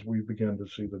ACEs, we begin to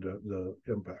see the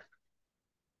impact.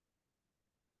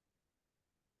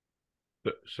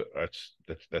 So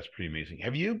that's pretty amazing.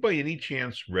 Have you, by any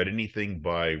chance, read anything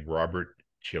by Robert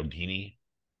Cialdini?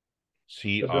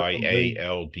 That doesn't ring.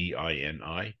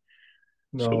 Cialdini.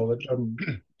 So, No, that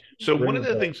doesn't so one ring of a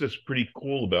the bell. things that's pretty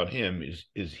cool about him is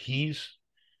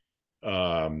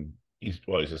um he's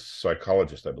a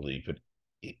psychologist, I believe, but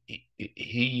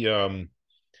he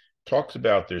talks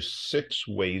about there's 6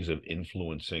 ways of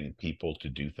influencing people to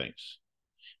do things,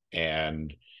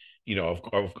 and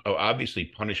obviously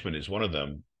punishment is one of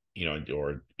them,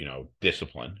 or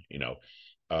discipline,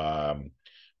 um,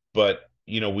 but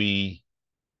we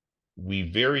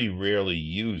very rarely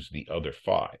use the other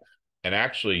 5. And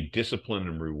actually, discipline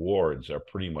and rewards are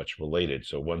pretty much related.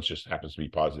 So one just happens to be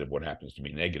positive, one happens to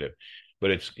be negative.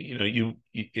 But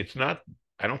it's not,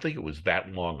 I don't think it was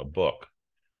that long a book.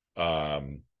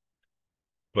 Um,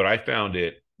 but I found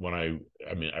it when I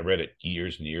read it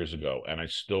years and years ago, and I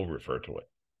still refer to it.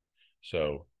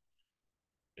 So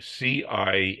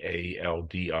Cialdini,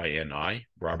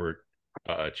 Robert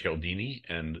Cialdini,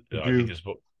 and Did I think you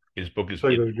his book is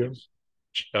say that again? Influence.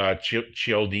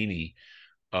 Cialdini,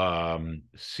 Cialdini.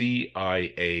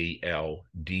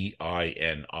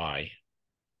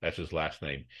 That's his last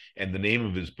name, and the name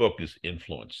of his book is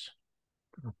Influence.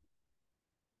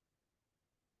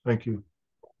 Thank you.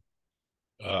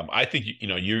 I think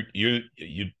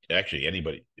you actually,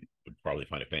 anybody would probably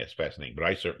find it fascinating, but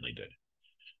I certainly did.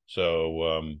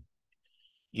 So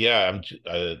yeah,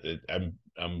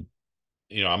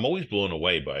 I'm always blown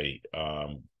away by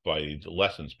the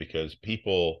lessons, because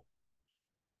people,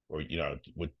 or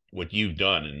what you've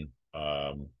done,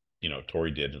 and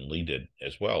Tori did and Lee did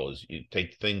as well, is you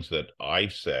take things that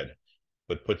I've said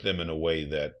but put them in a way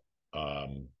that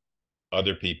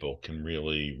other people can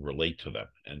really relate to them.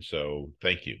 And so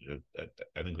thank you.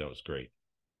 I think that was great.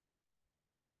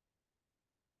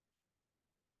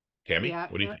 Tammy, Yeah,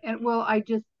 what do you think? and well, I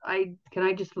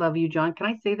just love you, John. Can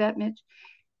I say that, Mitch?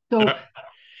 So And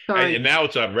sorry. now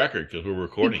it's on record because we're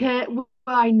recording it. Because well,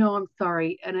 I know I'm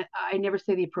sorry, and I never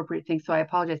say the appropriate thing, so I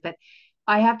apologize. But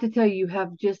I have to tell you, you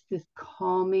have just this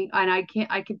calming, and I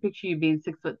can picture you being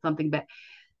 6 foot something, but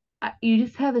you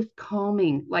just have this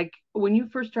calming. Like when you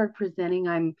first started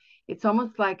presenting, It's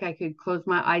almost like I could close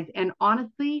my eyes. And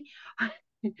honestly,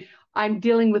 I'm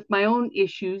dealing with my own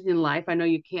issues in life. I know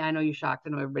you can't, I know you're shocked. I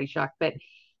know everybody's shocked, but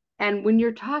and when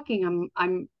you're talking,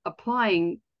 I'm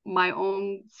applying my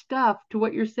own stuff to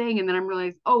what you're saying, and then I'm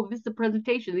realizing, oh, this is a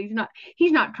presentation.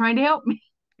 He's not trying to help me.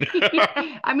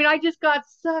 I mean, I just got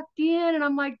sucked in, and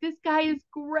I'm like, this guy is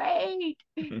great.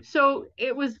 So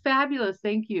it was fabulous.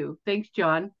 Thank you. Thanks,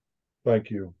 John.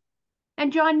 Thank you.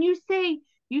 And John, you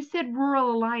said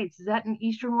Rural Alliance. Is that in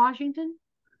Eastern Washington?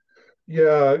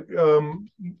 Yeah,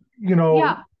 you know,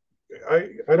 Yeah,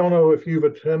 I don't know if you've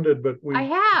attended, but I we,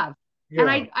 have. And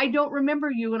yeah. I don't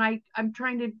remember you, and I'm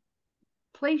trying to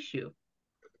place you.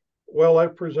 Well,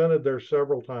 I've presented there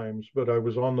several times, but I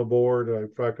was on the board. In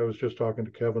fact, I was just talking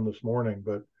to Kevin this morning.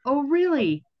 But Oh,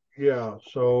 really? yeah,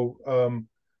 so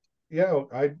yeah,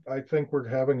 I think we're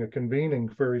having a convening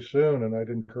very soon, and I'd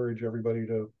encourage everybody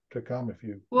to come if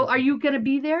you Well, are you going to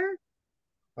be there?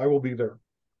 I will be there.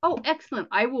 Oh, excellent.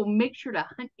 I will make sure to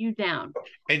hunt you down.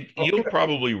 And you'll Okay.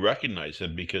 probably recognize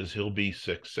him because he'll be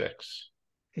 6'6".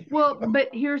 Well, but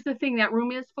here's the thing, that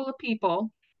room is full of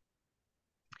people.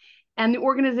 And the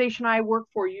organization I work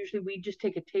for, usually we just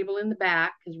take a table in the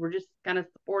back because we're just kind of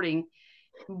supporting.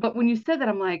 But when you said that,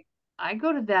 I'm like, I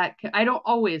go to that. I don't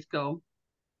always go.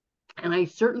 And I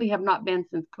certainly have not been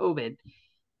since COVID.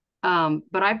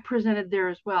 But I've presented there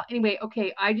as well. Anyway,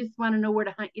 okay, I just want to know where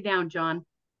to hunt you down, John.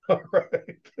 All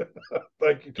right.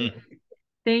 Thank you, Mm, Tony.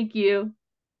 Thank you.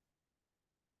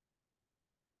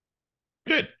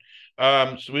 good.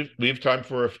 So we have time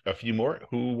for a few more.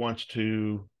 Who wants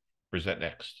to present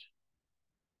next?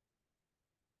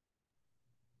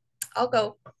 I'll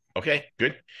go. Okay,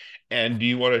 good. And do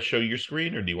you want to show your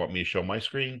screen or do you want me to show my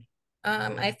screen?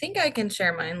 I think I can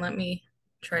share mine. Let me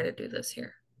try to do this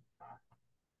here.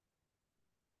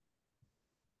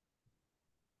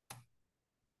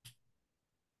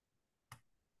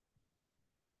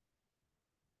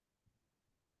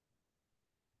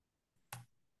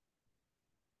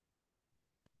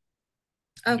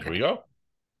 Okay. Here we go.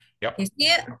 Yep. You see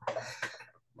it?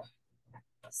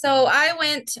 So I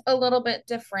went a little bit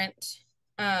different.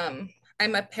 I'm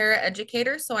a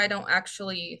paraeducator, so I don't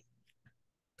actually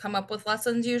come up with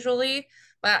lessons usually,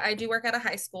 but I do work at a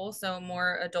high school, so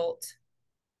more adult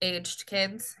aged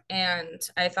kids. And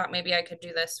I thought maybe I could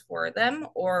do this for them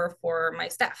or for my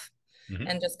staff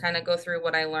and just kind of go through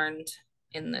what I learned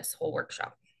in this whole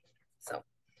workshop. So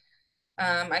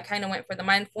I kind of went for the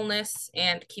mindfulness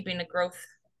and keeping a growth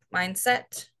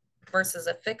mindset versus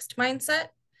a fixed mindset.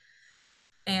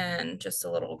 And just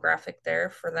a little graphic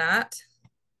there for that.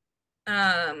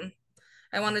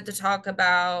 I wanted to talk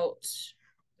about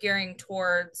gearing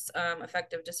towards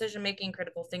effective decision making,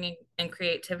 critical thinking, and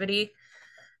creativity,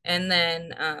 and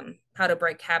then how to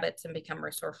break habits and become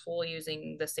resourceful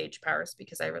using the sage powers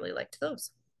because I really liked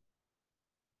those.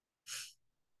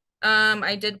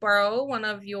 I did borrow one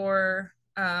of your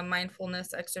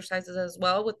mindfulness exercises as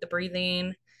well with the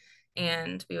breathing,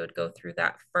 and we would go through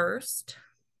that first.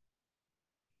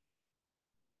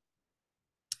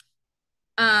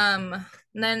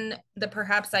 Then the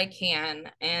perhaps I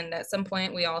can, and at some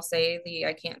point we all say the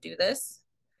I can't do this,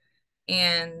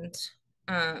 and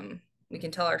we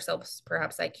can tell ourselves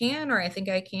perhaps I can or I think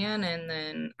I can, and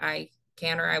then I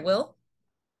can or I will.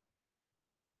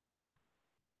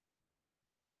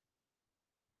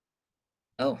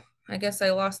 Oh, I guess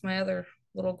I lost my other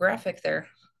little graphic there.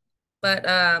 But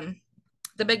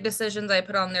the big decisions I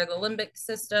put on there, the limbic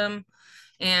system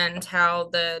and how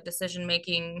the decision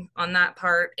making on that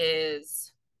part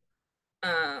is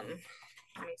let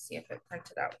me see if it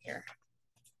printed out here.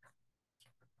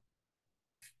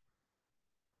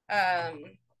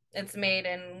 It's made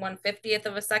in 1/50th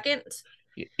of a second.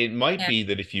 It might And, be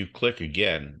that if you click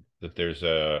again, that there's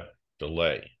a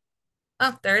delay.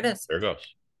 oh, there it is. There it goes.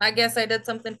 I guess I did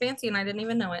something fancy and I didn't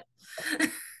even know it.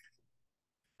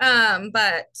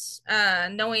 But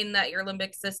knowing that your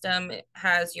limbic system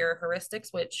has your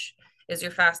heuristics, which is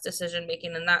your fast decision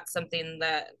making, and that's something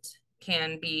that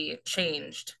can be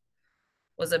changed,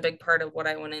 was a big part of what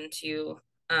I went into.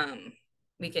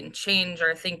 We can change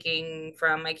our thinking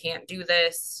from I can't do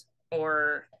this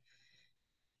or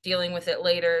dealing with it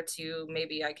later to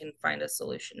maybe I can find a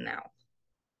solution now.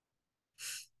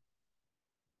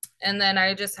 And then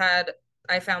I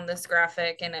found this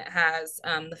graphic and it has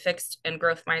the fixed and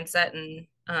growth mindset, and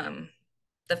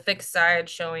the fixed side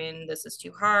showing this is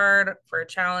too hard for a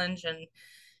challenge, and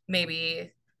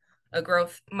maybe a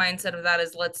growth mindset of that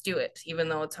is let's do it even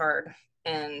though it's hard,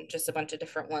 and just a bunch of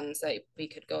different ones that we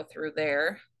could go through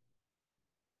there.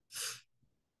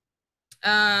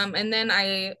 And then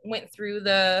I went through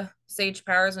the sage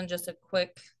powers and just a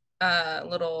quick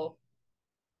little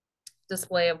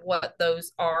display of what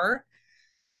those are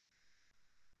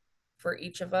for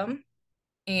each of them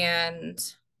and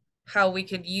how we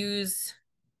could use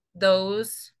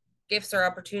those gifts or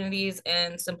opportunities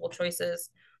and simple choices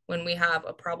when we have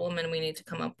a problem and we need to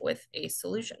come up with a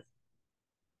solution.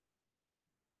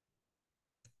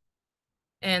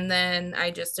 And then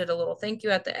I just did a little thank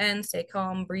you at the end. Stay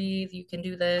calm, breathe, you can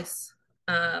do this,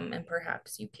 and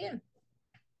perhaps you can.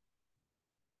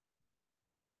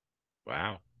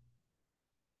 Wow.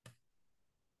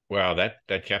 Wow,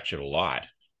 that captured a lot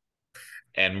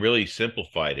and really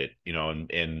simplified it,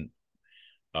 and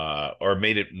or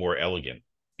made it more elegant,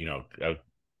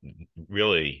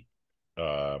 really,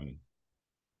 um,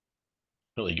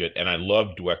 really good. And I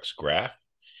loved Dweck's graph,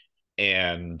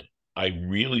 and I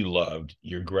really loved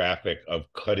your graphic of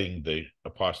cutting the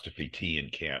apostrophe T in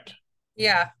can't.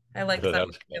 Yeah, I I like thought that that one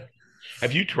was too. cool.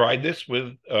 Have you tried this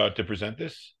with to present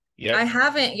this I yet?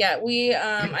 haven't yet.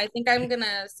 I think I'm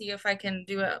gonna see if I can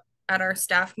do it at our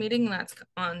staff meeting. That's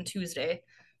on Tuesday.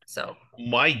 So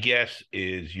My guess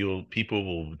is people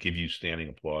will give you standing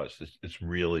applause. It's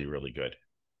really, really good.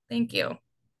 thank you.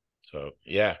 So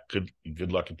yeah,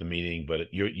 good luck at the meeting,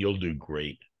 but you'll do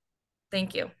great.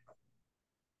 Thank you.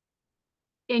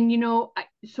 And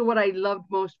so what I loved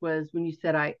most was when you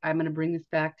said I'm going to bring this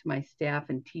back to my staff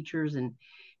and teachers, and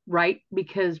right,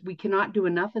 because we cannot do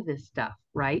enough of this stuff,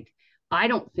 right? I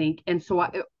don't think. And so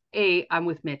I'm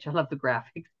with Mitch. I love the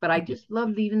graphics, but I just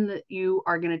love even that you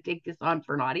are going to take this on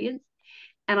for an audience.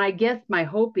 And I guess my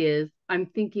hope is, I'm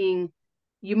thinking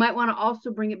you might want to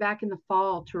also bring it back in the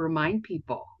fall to remind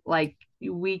people, like,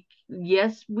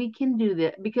 yes, we can do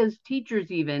that, because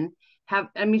teachers even have,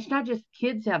 I mean, it's not just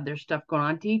kids have their stuff going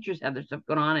on, teachers have their stuff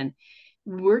going on. And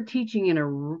we're teaching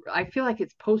I feel like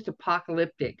it's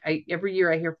post-apocalyptic. Every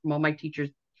year I hear from all my teachers,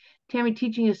 Tammy,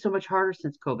 teaching is so much harder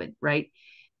since COVID, right?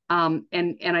 And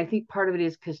I think part of it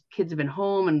is because kids have been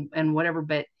home and whatever.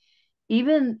 But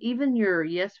even your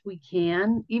yes we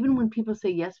can, even when people say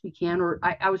yes we can, or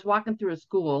I was walking through a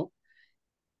school,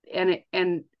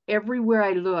 and everywhere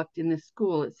I looked in this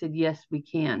school it said yes we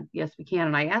can, yes we can.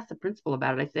 And I asked the principal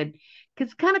about it. I said,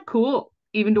 because it's kind of cool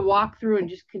even to walk through and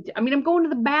just I mean, I'm going to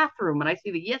the bathroom and I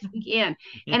see the yes we can,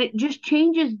 and it just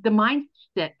changes the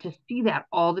mindset to see that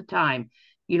all the time,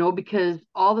 because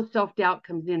all the self-doubt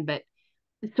comes in. But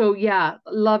so yeah,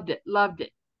 loved it, loved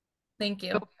it. Thank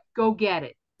you. Go get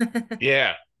it.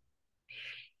 Yeah,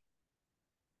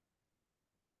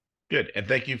 good. And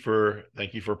thank you for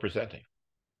presenting.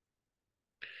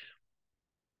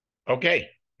 Okay,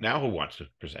 now who wants to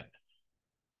present?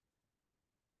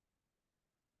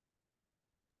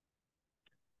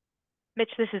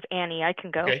 Mitch, this is Annie. I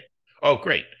can go. Okay. Oh,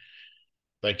 great.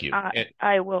 Thank you.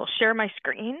 I will share my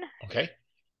screen. Okay.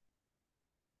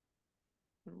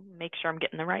 Make sure I'm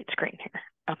getting the right screen here.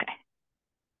 Okay.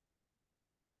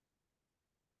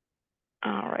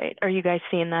 All right. Are you guys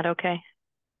seeing that okay?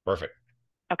 Perfect.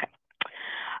 Okay.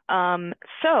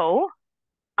 So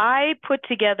I put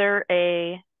together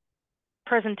a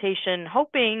presentation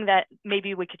hoping that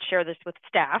maybe we could share this with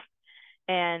staff.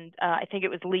 And I think it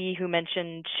was Lee who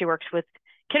mentioned she works with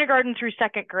kindergarten through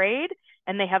second grade,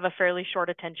 and they have a fairly short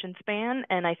attention span.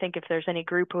 And I think if there's any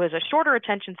group who has a shorter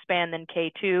attention span than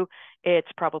K2, it's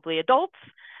probably adults.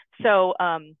 So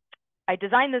I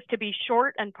designed this to be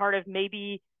short and part of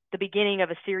maybe the beginning of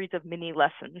a series of mini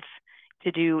lessons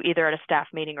to do either at a staff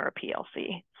meeting or a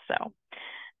PLC. So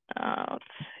let's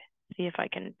see if I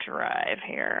can drive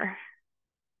here.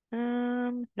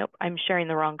 Nope, I'm sharing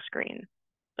the wrong screen.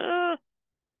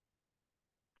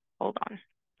 Hold on.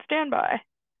 Stand by.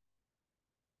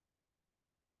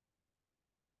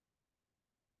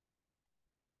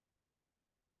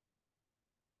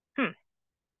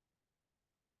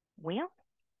 Well,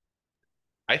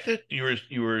 I think you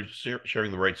were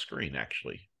sharing the right screen,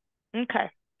 actually. okay.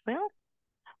 Well,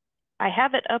 I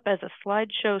have it up as a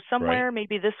slideshow somewhere. Right.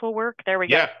 Maybe this will work. There we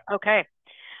Yeah. go. Okay.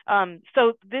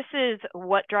 So this is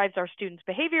what drives our students'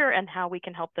 behavior and how we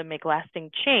can help them make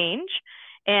lasting change.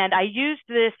 And I used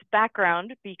this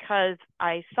background because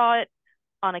I saw it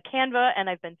on a Canva and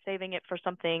I've been saving it for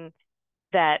something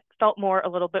that felt a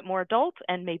little bit more adult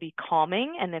and maybe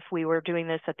calming. And if we were doing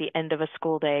this at the end of a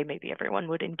school day, maybe everyone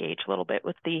would engage a little bit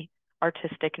with the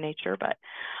artistic nature. But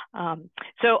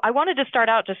so I wanted to start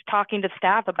out just talking to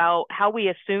staff about how we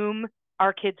assume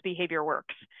our kids' behavior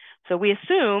works. So we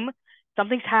assume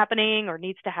something's happening or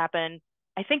needs to happen.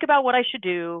 I think about what I should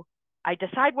do. I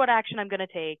decide what action I'm going to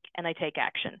take, and I take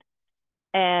action.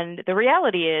 And the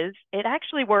reality is, it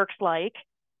actually works like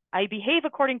I behave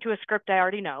according to a script I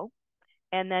already know.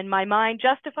 And then my mind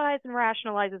justifies and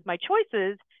rationalizes my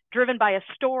choices driven by a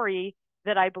story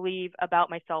that I believe about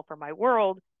myself or my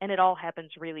world, and it all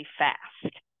happens really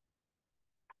fast.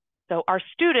 So our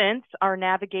students are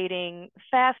navigating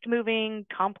fast-moving,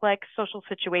 complex social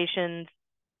situations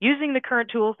using the current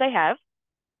tools they have.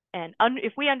 And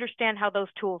if we understand how those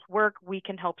tools work, we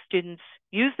can help students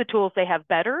use the tools they have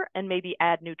better and maybe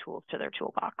add new tools to their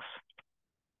toolbox.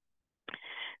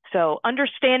 So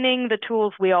understanding the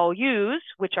tools we all use,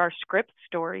 which are scripts,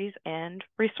 stories, and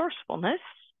resourcefulness.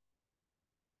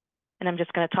 And I'm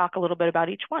just going to talk a little bit about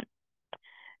each one.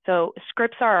 So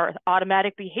scripts are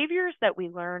automatic behaviors that we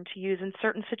learn to use in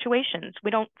certain situations.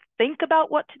 We don't think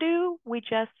about what to do, we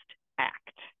just act.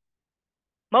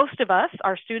 Most of us,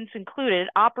 our students included,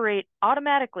 operate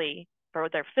automatically for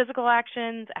their physical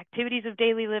actions, activities of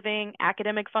daily living,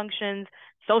 academic functions,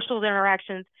 social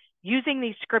interactions, using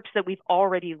these scripts that we've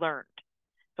already learned.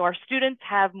 So our students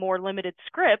have more limited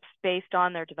scripts based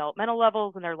on their developmental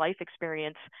levels and their life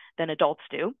experience than adults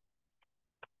do.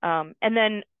 And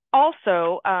then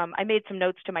also, I made some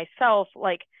notes to myself,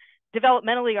 like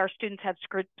developmentally, our students have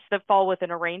scripts that fall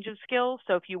within a range of skills.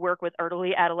 So if you work with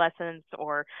early adolescents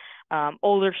or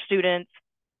older students,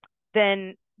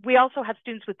 then we also have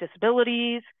students with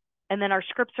disabilities. And then our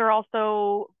scripts are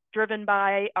also driven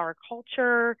by our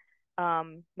culture,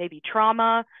 maybe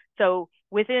trauma. So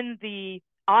within the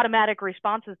automatic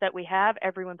responses that we have,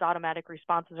 everyone's automatic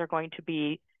responses are going to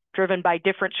be driven by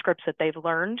different scripts that they've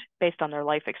learned based on their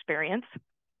life experience.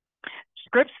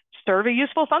 Scripts serve a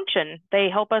useful function. They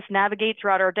help us navigate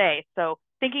throughout our day. So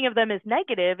thinking of them as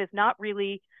negative is not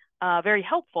really very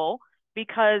helpful,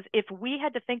 because if we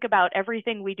had to think about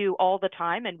everything we do all the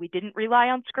time and we didn't rely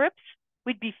on scripts,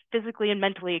 we'd be physically and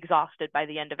mentally exhausted by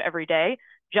the end of every day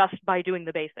just by doing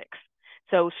the basics.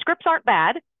 So scripts aren't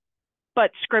bad,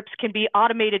 but scripts can be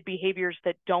automated behaviors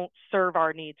that don't serve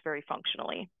our needs very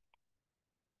functionally.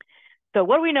 So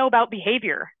what do we know about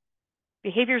behavior?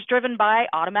 Behavior is driven by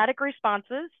automatic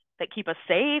responses that keep us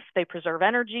safe, they preserve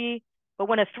energy. But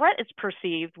when a threat is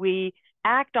perceived, we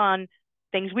act on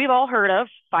things we've all heard of: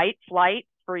 fight, flight,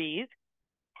 freeze,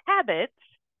 habits,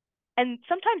 and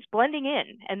sometimes blending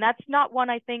in. And that's not one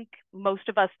I think most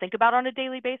of us think about on a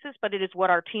daily basis, but it is what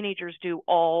our teenagers do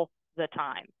all the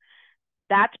time.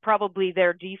 That's probably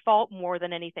their default more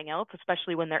than anything else,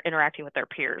 especially when they're interacting with their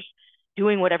peers,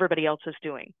 doing what everybody else is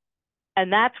doing.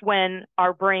 And that's when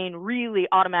our brain really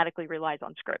automatically relies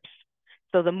on scripts.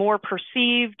 So the more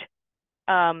perceived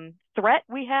threat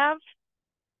we have,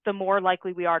 the more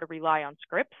likely we are to rely on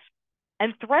scripts.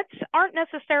 And threats aren't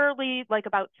necessarily like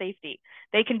about safety.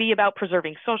 They can be about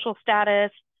preserving social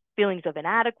status, feelings of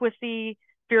inadequacy,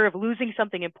 fear of losing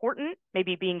something important,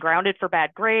 maybe being grounded for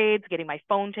bad grades, getting my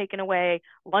phone taken away,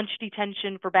 lunch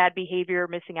detention for bad behavior,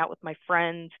 missing out with my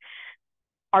friends.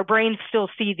 Our brains still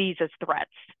see these as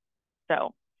threats.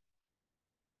 So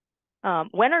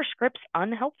when are scripts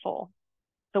unhelpful?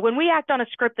 So when we act on a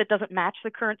script that doesn't match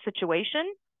the current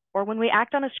situation, or when we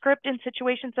act on a script in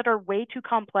situations that are way too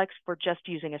complex for just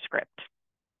using a script.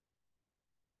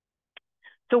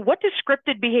 So what do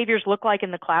scripted behaviors look like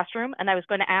in the classroom? And I was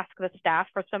going to ask the staff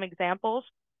for some examples: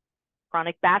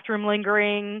 chronic bathroom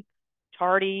lingering,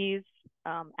 tardies,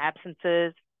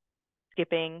 absences,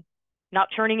 skipping, not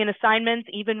turning in assignments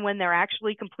even when they're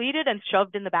actually completed and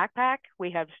shoved in the backpack.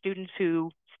 We have students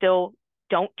who still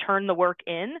don't turn the work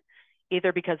in,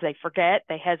 either because they forget,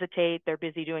 they hesitate, they're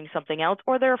busy doing something else,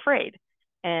 or they're afraid.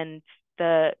 And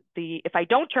if I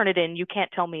don't turn it in, you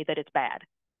can't tell me that it's bad.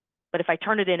 But if I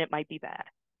turn it in, it might be bad.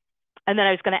 And then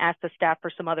I was going to ask the staff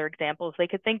for some other examples they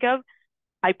could think of.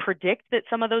 I predict that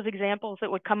some of those examples that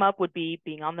would come up would be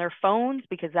being on their phones,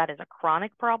 because that is a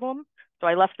chronic problem. So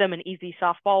I left them an easy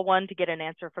softball one to get an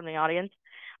answer from the audience.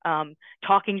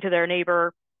 Talking to their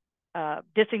neighbor,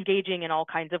 disengaging in all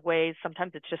kinds of ways.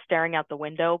 Sometimes it's just staring out the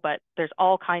window, but there's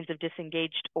all kinds of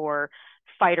disengaged or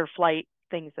fight or flight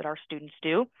things that our students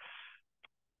do.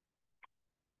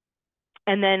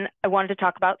 And then I wanted to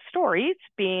talk about stories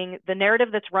being the narrative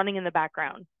that's running in the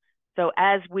background. So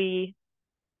as we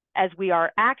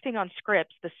are acting on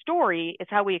scripts, the story is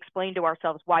how we explain to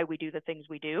ourselves why we do the things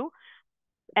we do.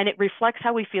 And it reflects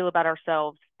how we feel about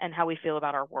ourselves and how we feel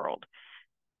about our world.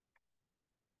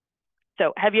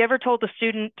 So have you ever told a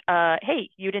student, hey,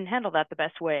 you didn't handle that the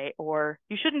best way, or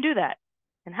you shouldn't do that?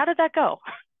 And how did that go?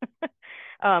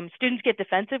 Students get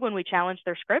defensive when we challenge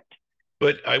their script.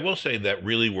 But I will say that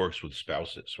really works with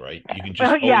spouses, right? You can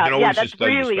Well, just, you can always that's just tell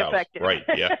your really spouse, effective. right?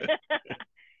 Yeah.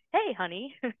 Hey,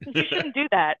 honey, you shouldn't do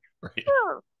that. Right.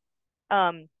 Sure.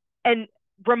 And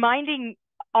reminding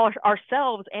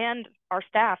ourselves and our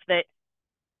staff that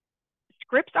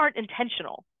scripts aren't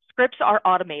intentional. Scripts are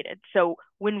automated. So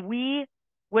when we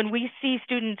see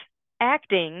students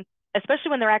acting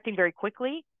especially when they're acting very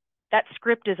quickly, that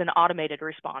script is an automated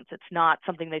response. It's not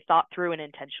something they thought through and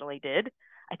intentionally did.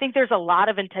 I think there's a lot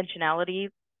of intentionality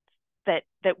that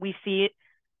we see,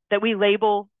 that we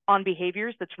label on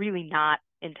behaviors that's really not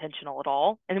intentional at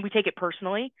all. And we take it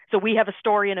personally. So we have a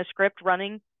story and a script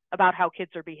running about how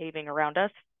kids are behaving around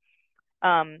us.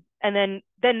 And then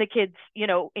the kids,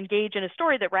 engage in a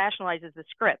story that rationalizes the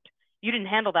script. You didn't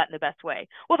handle that in the best way.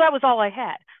 Well, that was all I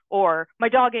had. Or my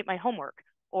dog ate my homework.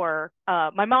 Or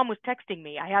my mom was texting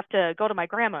me. I have to go to my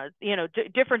grandma's.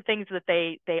 Different things that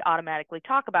they automatically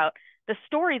talk about. The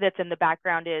story that's in the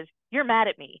background is, you're mad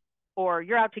at me, or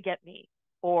you're out to get me,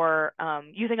 or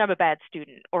you think I'm a bad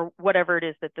student, or whatever it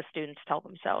is that the students tell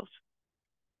themselves.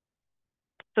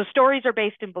 So stories are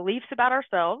based in beliefs about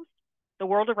ourselves, the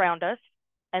world around us,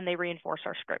 and they reinforce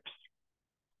our scripts.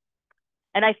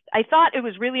 And I thought it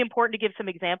was really important to give some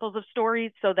examples of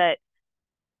stories, so that,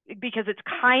 because it's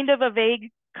kind of a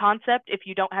vague concept if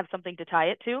you don't have something to tie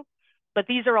it to, but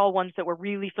these are all ones that we're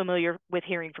really familiar with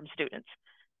hearing from students.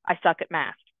 I suck at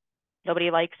math. Nobody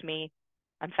likes me.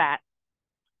 I'm fat.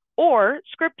 Or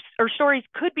scripts or stories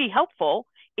could be helpful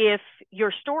if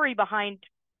your story behind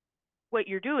what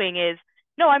you're doing is,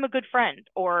 no, I'm a good friend,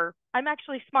 or I'm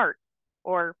actually smart,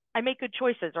 or I make good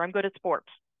choices, or I'm good at sports.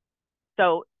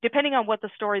 So depending on what the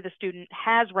story the student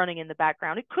has running in the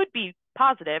background, it could be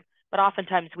positive, but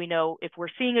oftentimes we know if we're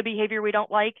seeing a behavior we don't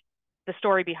like, the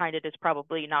story behind it is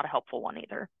probably not a helpful one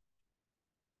either.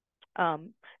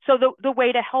 So the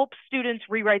way to help students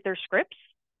rewrite their scripts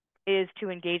is to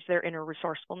engage their inner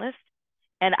resourcefulness.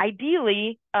 And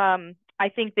ideally, I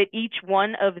think that each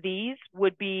one of these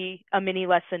would be a mini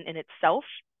lesson in itself,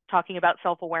 talking about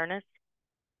self-awareness,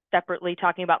 separately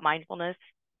talking about mindfulness,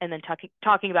 and then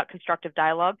talking about constructive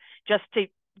dialogue, just to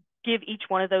give each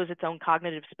one of those its own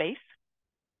cognitive space.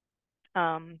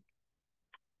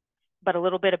 But a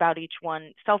little bit about each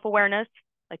one. Self-awareness,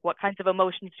 like what kinds of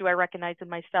emotions do I recognize in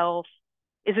myself?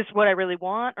 Is this what I really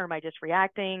want, or am I just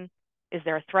reacting? Is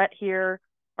there a threat here,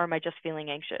 or am I just feeling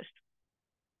anxious?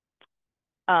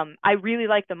 I really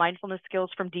like the mindfulness skills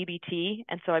from DBT,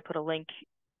 and so I put a link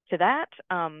to that.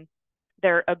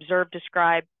 They're observe,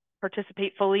 describe,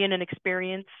 participate fully in an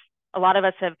experience. A lot of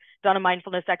us have done a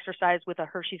mindfulness exercise with a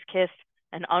Hershey's Kiss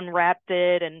and unwrapped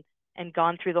it and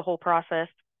gone through the whole process.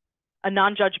 A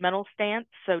non-judgmental stance,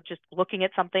 so just looking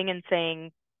at something and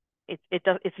saying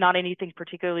it's not anything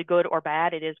particularly good or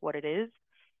bad, it is what it is.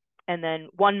 And then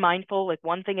one mindful, like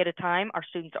one thing at a time. Our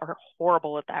students are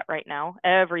horrible at that right now.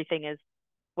 Everything is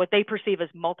what they perceive as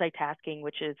multitasking,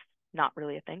 which is not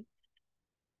really a thing.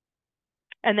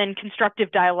 And then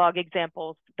constructive dialogue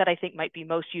examples that I think might be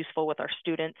most useful with our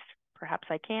students. Perhaps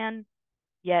I can,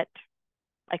 yet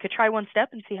I could try one step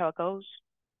and see how it goes.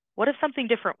 What if something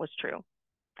different was true?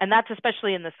 And that's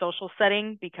especially in the social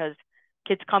setting, because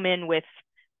kids come in with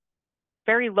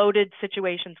very loaded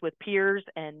situations with peers,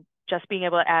 and just being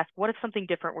able to ask, what if something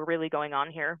different were really going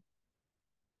on here?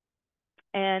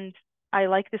 And I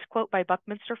like this quote by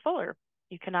Buckminster Fuller.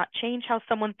 You cannot change how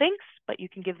someone thinks, but you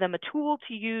can give them a tool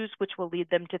to use which will lead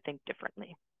them to think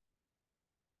differently.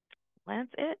 That's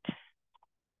it.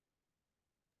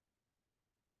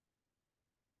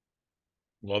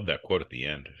 Love that quote at the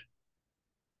end.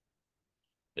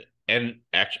 And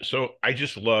actually, so I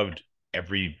just loved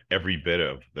every bit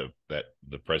of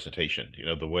the presentation.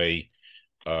 The way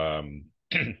the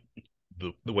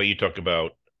way you talk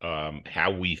about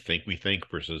how we think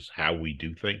versus how we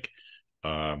do think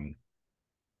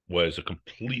was a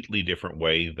completely different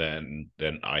way than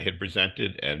I had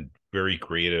presented, and very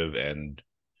creative and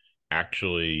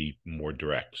actually more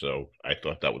direct. So I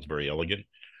thought that was very elegant.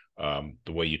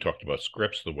 The way you talked about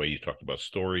scripts, the way you talked about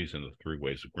stories, and the 3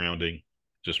 ways of grounding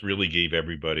just really gave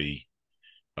everybody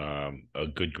a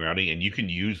good grounding. And you can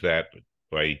use that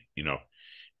by,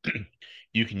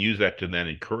 you can use that to then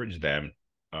encourage them,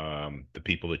 the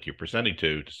people that you're presenting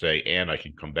to say, and I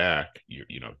can come back,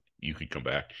 you can come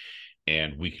back,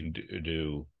 and we can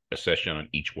do a session on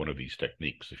each one of these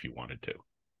techniques if you wanted to.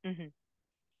 Mm-hmm.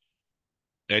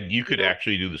 And you could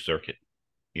actually do the circuit,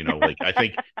 like I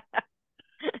think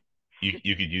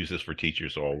you could use this for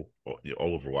teachers all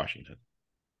over Washington.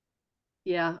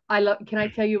 Yeah, can I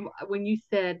tell you, when you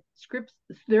said scripts,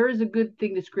 there is a good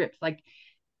thing to scripts, like,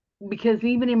 because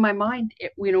even in my mind,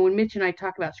 when Mitch and I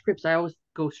talk about scripts, I always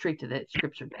go straight to that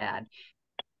scripts are bad.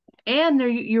 And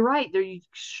you're right, they're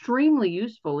extremely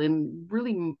useful in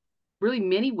really, really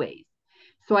many ways.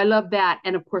 So I love that.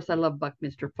 And of course I love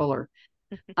Buckminster Fuller.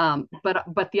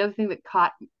 But the other thing that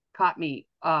caught me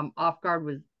off guard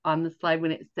was on the slide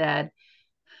when it said,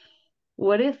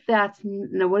 what if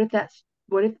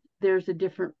there's a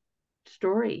different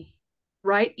story?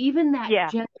 right? Even that Yeah.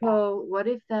 gentle, what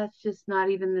if that's just not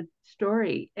even the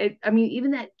story? I mean,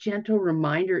 even that gentle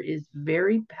reminder is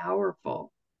very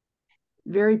powerful.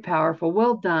 Very powerful.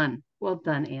 Well done. Well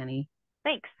done, Annie.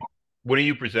 Thanks. When are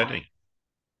you presenting?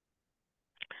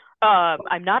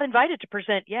 I'm not invited to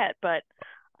present yet, but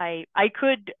I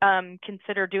could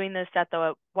consider doing this at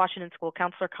the Washington School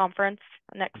Counselor Conference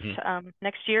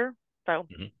next year. So,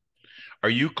 Are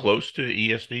you close to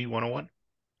ESD 101?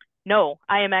 no,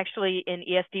 I am actually in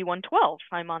ESD 112.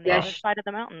 I'm on the Yeah, other side of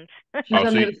the mountains. she's Oh,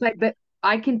 on so the other side, but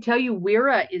I can tell you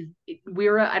Wira,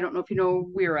 I don't know if you know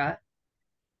Wira.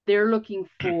 They're looking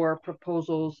for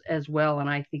proposals as well, and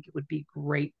I think it would be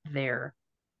great there.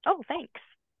 Oh, thanks.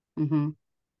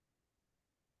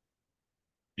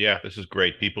 yeah, this is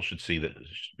great. People should see this.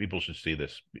 People should see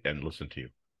this and listen to you.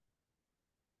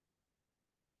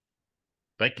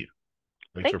 Thank you.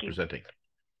 Thanks for Thank you. presenting.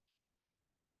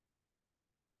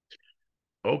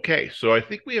 Okay, so I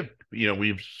think we have,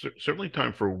 certainly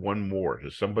time for one more.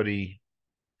 Is somebody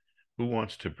who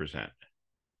wants to present?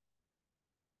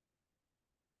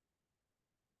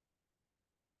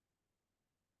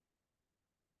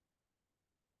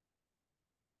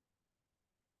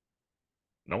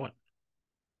 No one.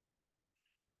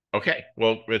 Okay,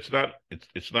 well, it's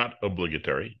not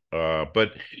obligatory,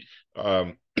 but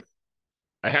um,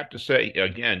 I have to say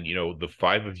again, the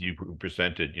five of you who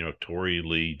presented, Tori,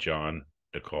 Lee, John,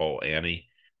 Nicole, Annie,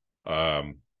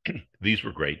 um, these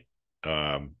were great.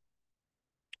 Um,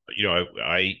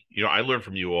 I learned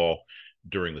from you all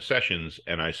during the sessions,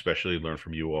 and I especially learned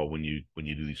from you all when you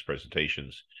do these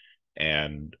presentations,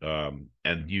 and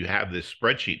you have this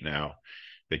spreadsheet now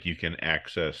that you can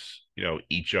access,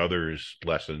 each other's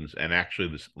lessons and actually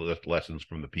the lessons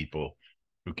from the people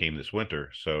who came this winter.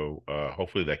 So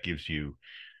hopefully that gives you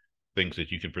things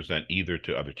that you can present either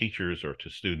to other teachers or to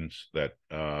students that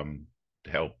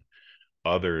help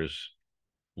others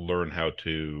learn how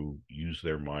to use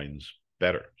their minds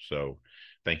better. So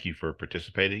thank you for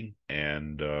participating.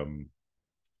 And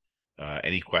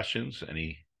any questions,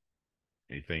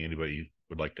 anything anybody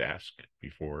would like to ask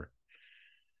before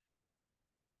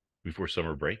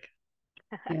summer break?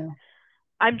 Yeah.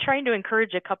 I'm trying to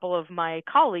encourage a couple of my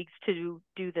colleagues to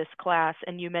do this class,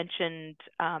 and you mentioned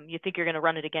you think you're going to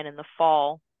run it again in the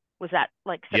fall. Was that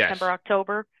like September, Yes.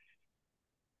 October?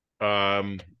 I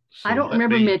So don't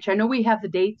remember, Mitch. I know we have the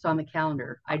dates on the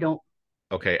calendar. I don't.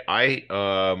 Okay,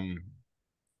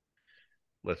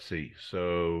 let's see.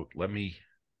 So give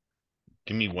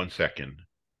me 1 second.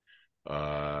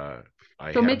 I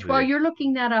So, have Mitch, while the you're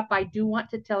looking that up, I do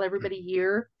want to tell everybody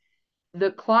here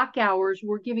the clock hours,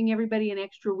 we're giving everybody an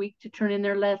extra week to turn in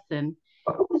their lesson.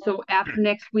 So after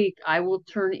next week, I will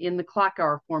turn in the clock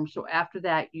hour form. So after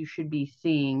that, you should be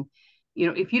seeing,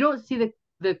 if you don't see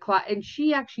the clock, and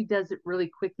she actually does it really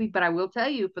quickly, but I will tell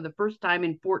you for the first time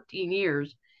in 14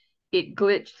 years, it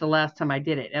glitched the last time I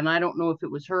did it. And I don't know if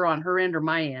it was her on her end or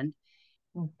my end,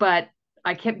 but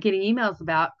I kept getting emails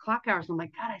about clock hours. I'm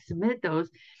like, God, I submitted those.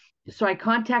 So I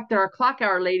contacted our clock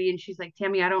hour lady and she's like,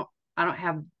 Tammy, I don't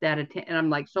have that. And I'm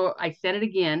like, so I sent it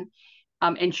again.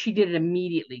 And she did it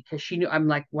immediately because she knew. I'm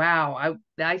like, wow,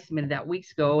 I submitted that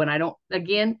weeks ago, and I don't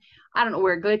know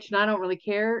where it glitched, and I don't really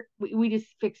care. We just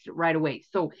fixed it right away.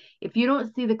 So if you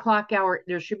don't see the clock hour,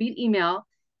 there should be an email.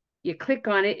 You click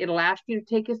on it, it'll ask you to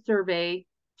take a survey.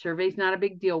 Survey's not a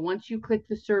big deal. Once you click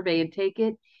the survey and take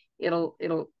it, it'll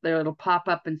pop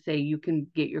up and say you can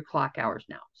get your clock hours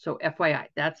now. So FYI,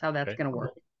 that's how that's okay. going to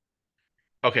work.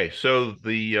 Okay, so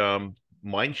the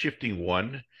mind shifting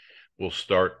 1 will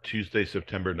start Tuesday,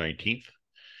 September 19th.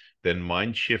 Then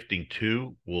Mind Shifting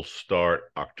 2 will start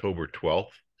October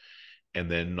 12th. And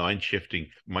then Mind Shifting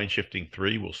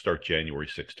 3 will start January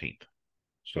 16th.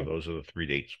 So Okay. those are the 3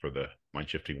 dates for the Mind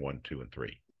Shifting 1, 2, and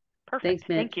 3. Perfect. Thanks,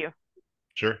 Mitch. Thank you.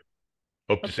 Sure.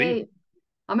 Hope to see you.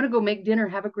 I'm going to go make dinner.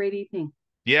 Have a great evening.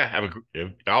 Yeah,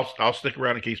 I'll stick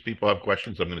around in case people have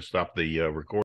questions. I'm going to stop the recording.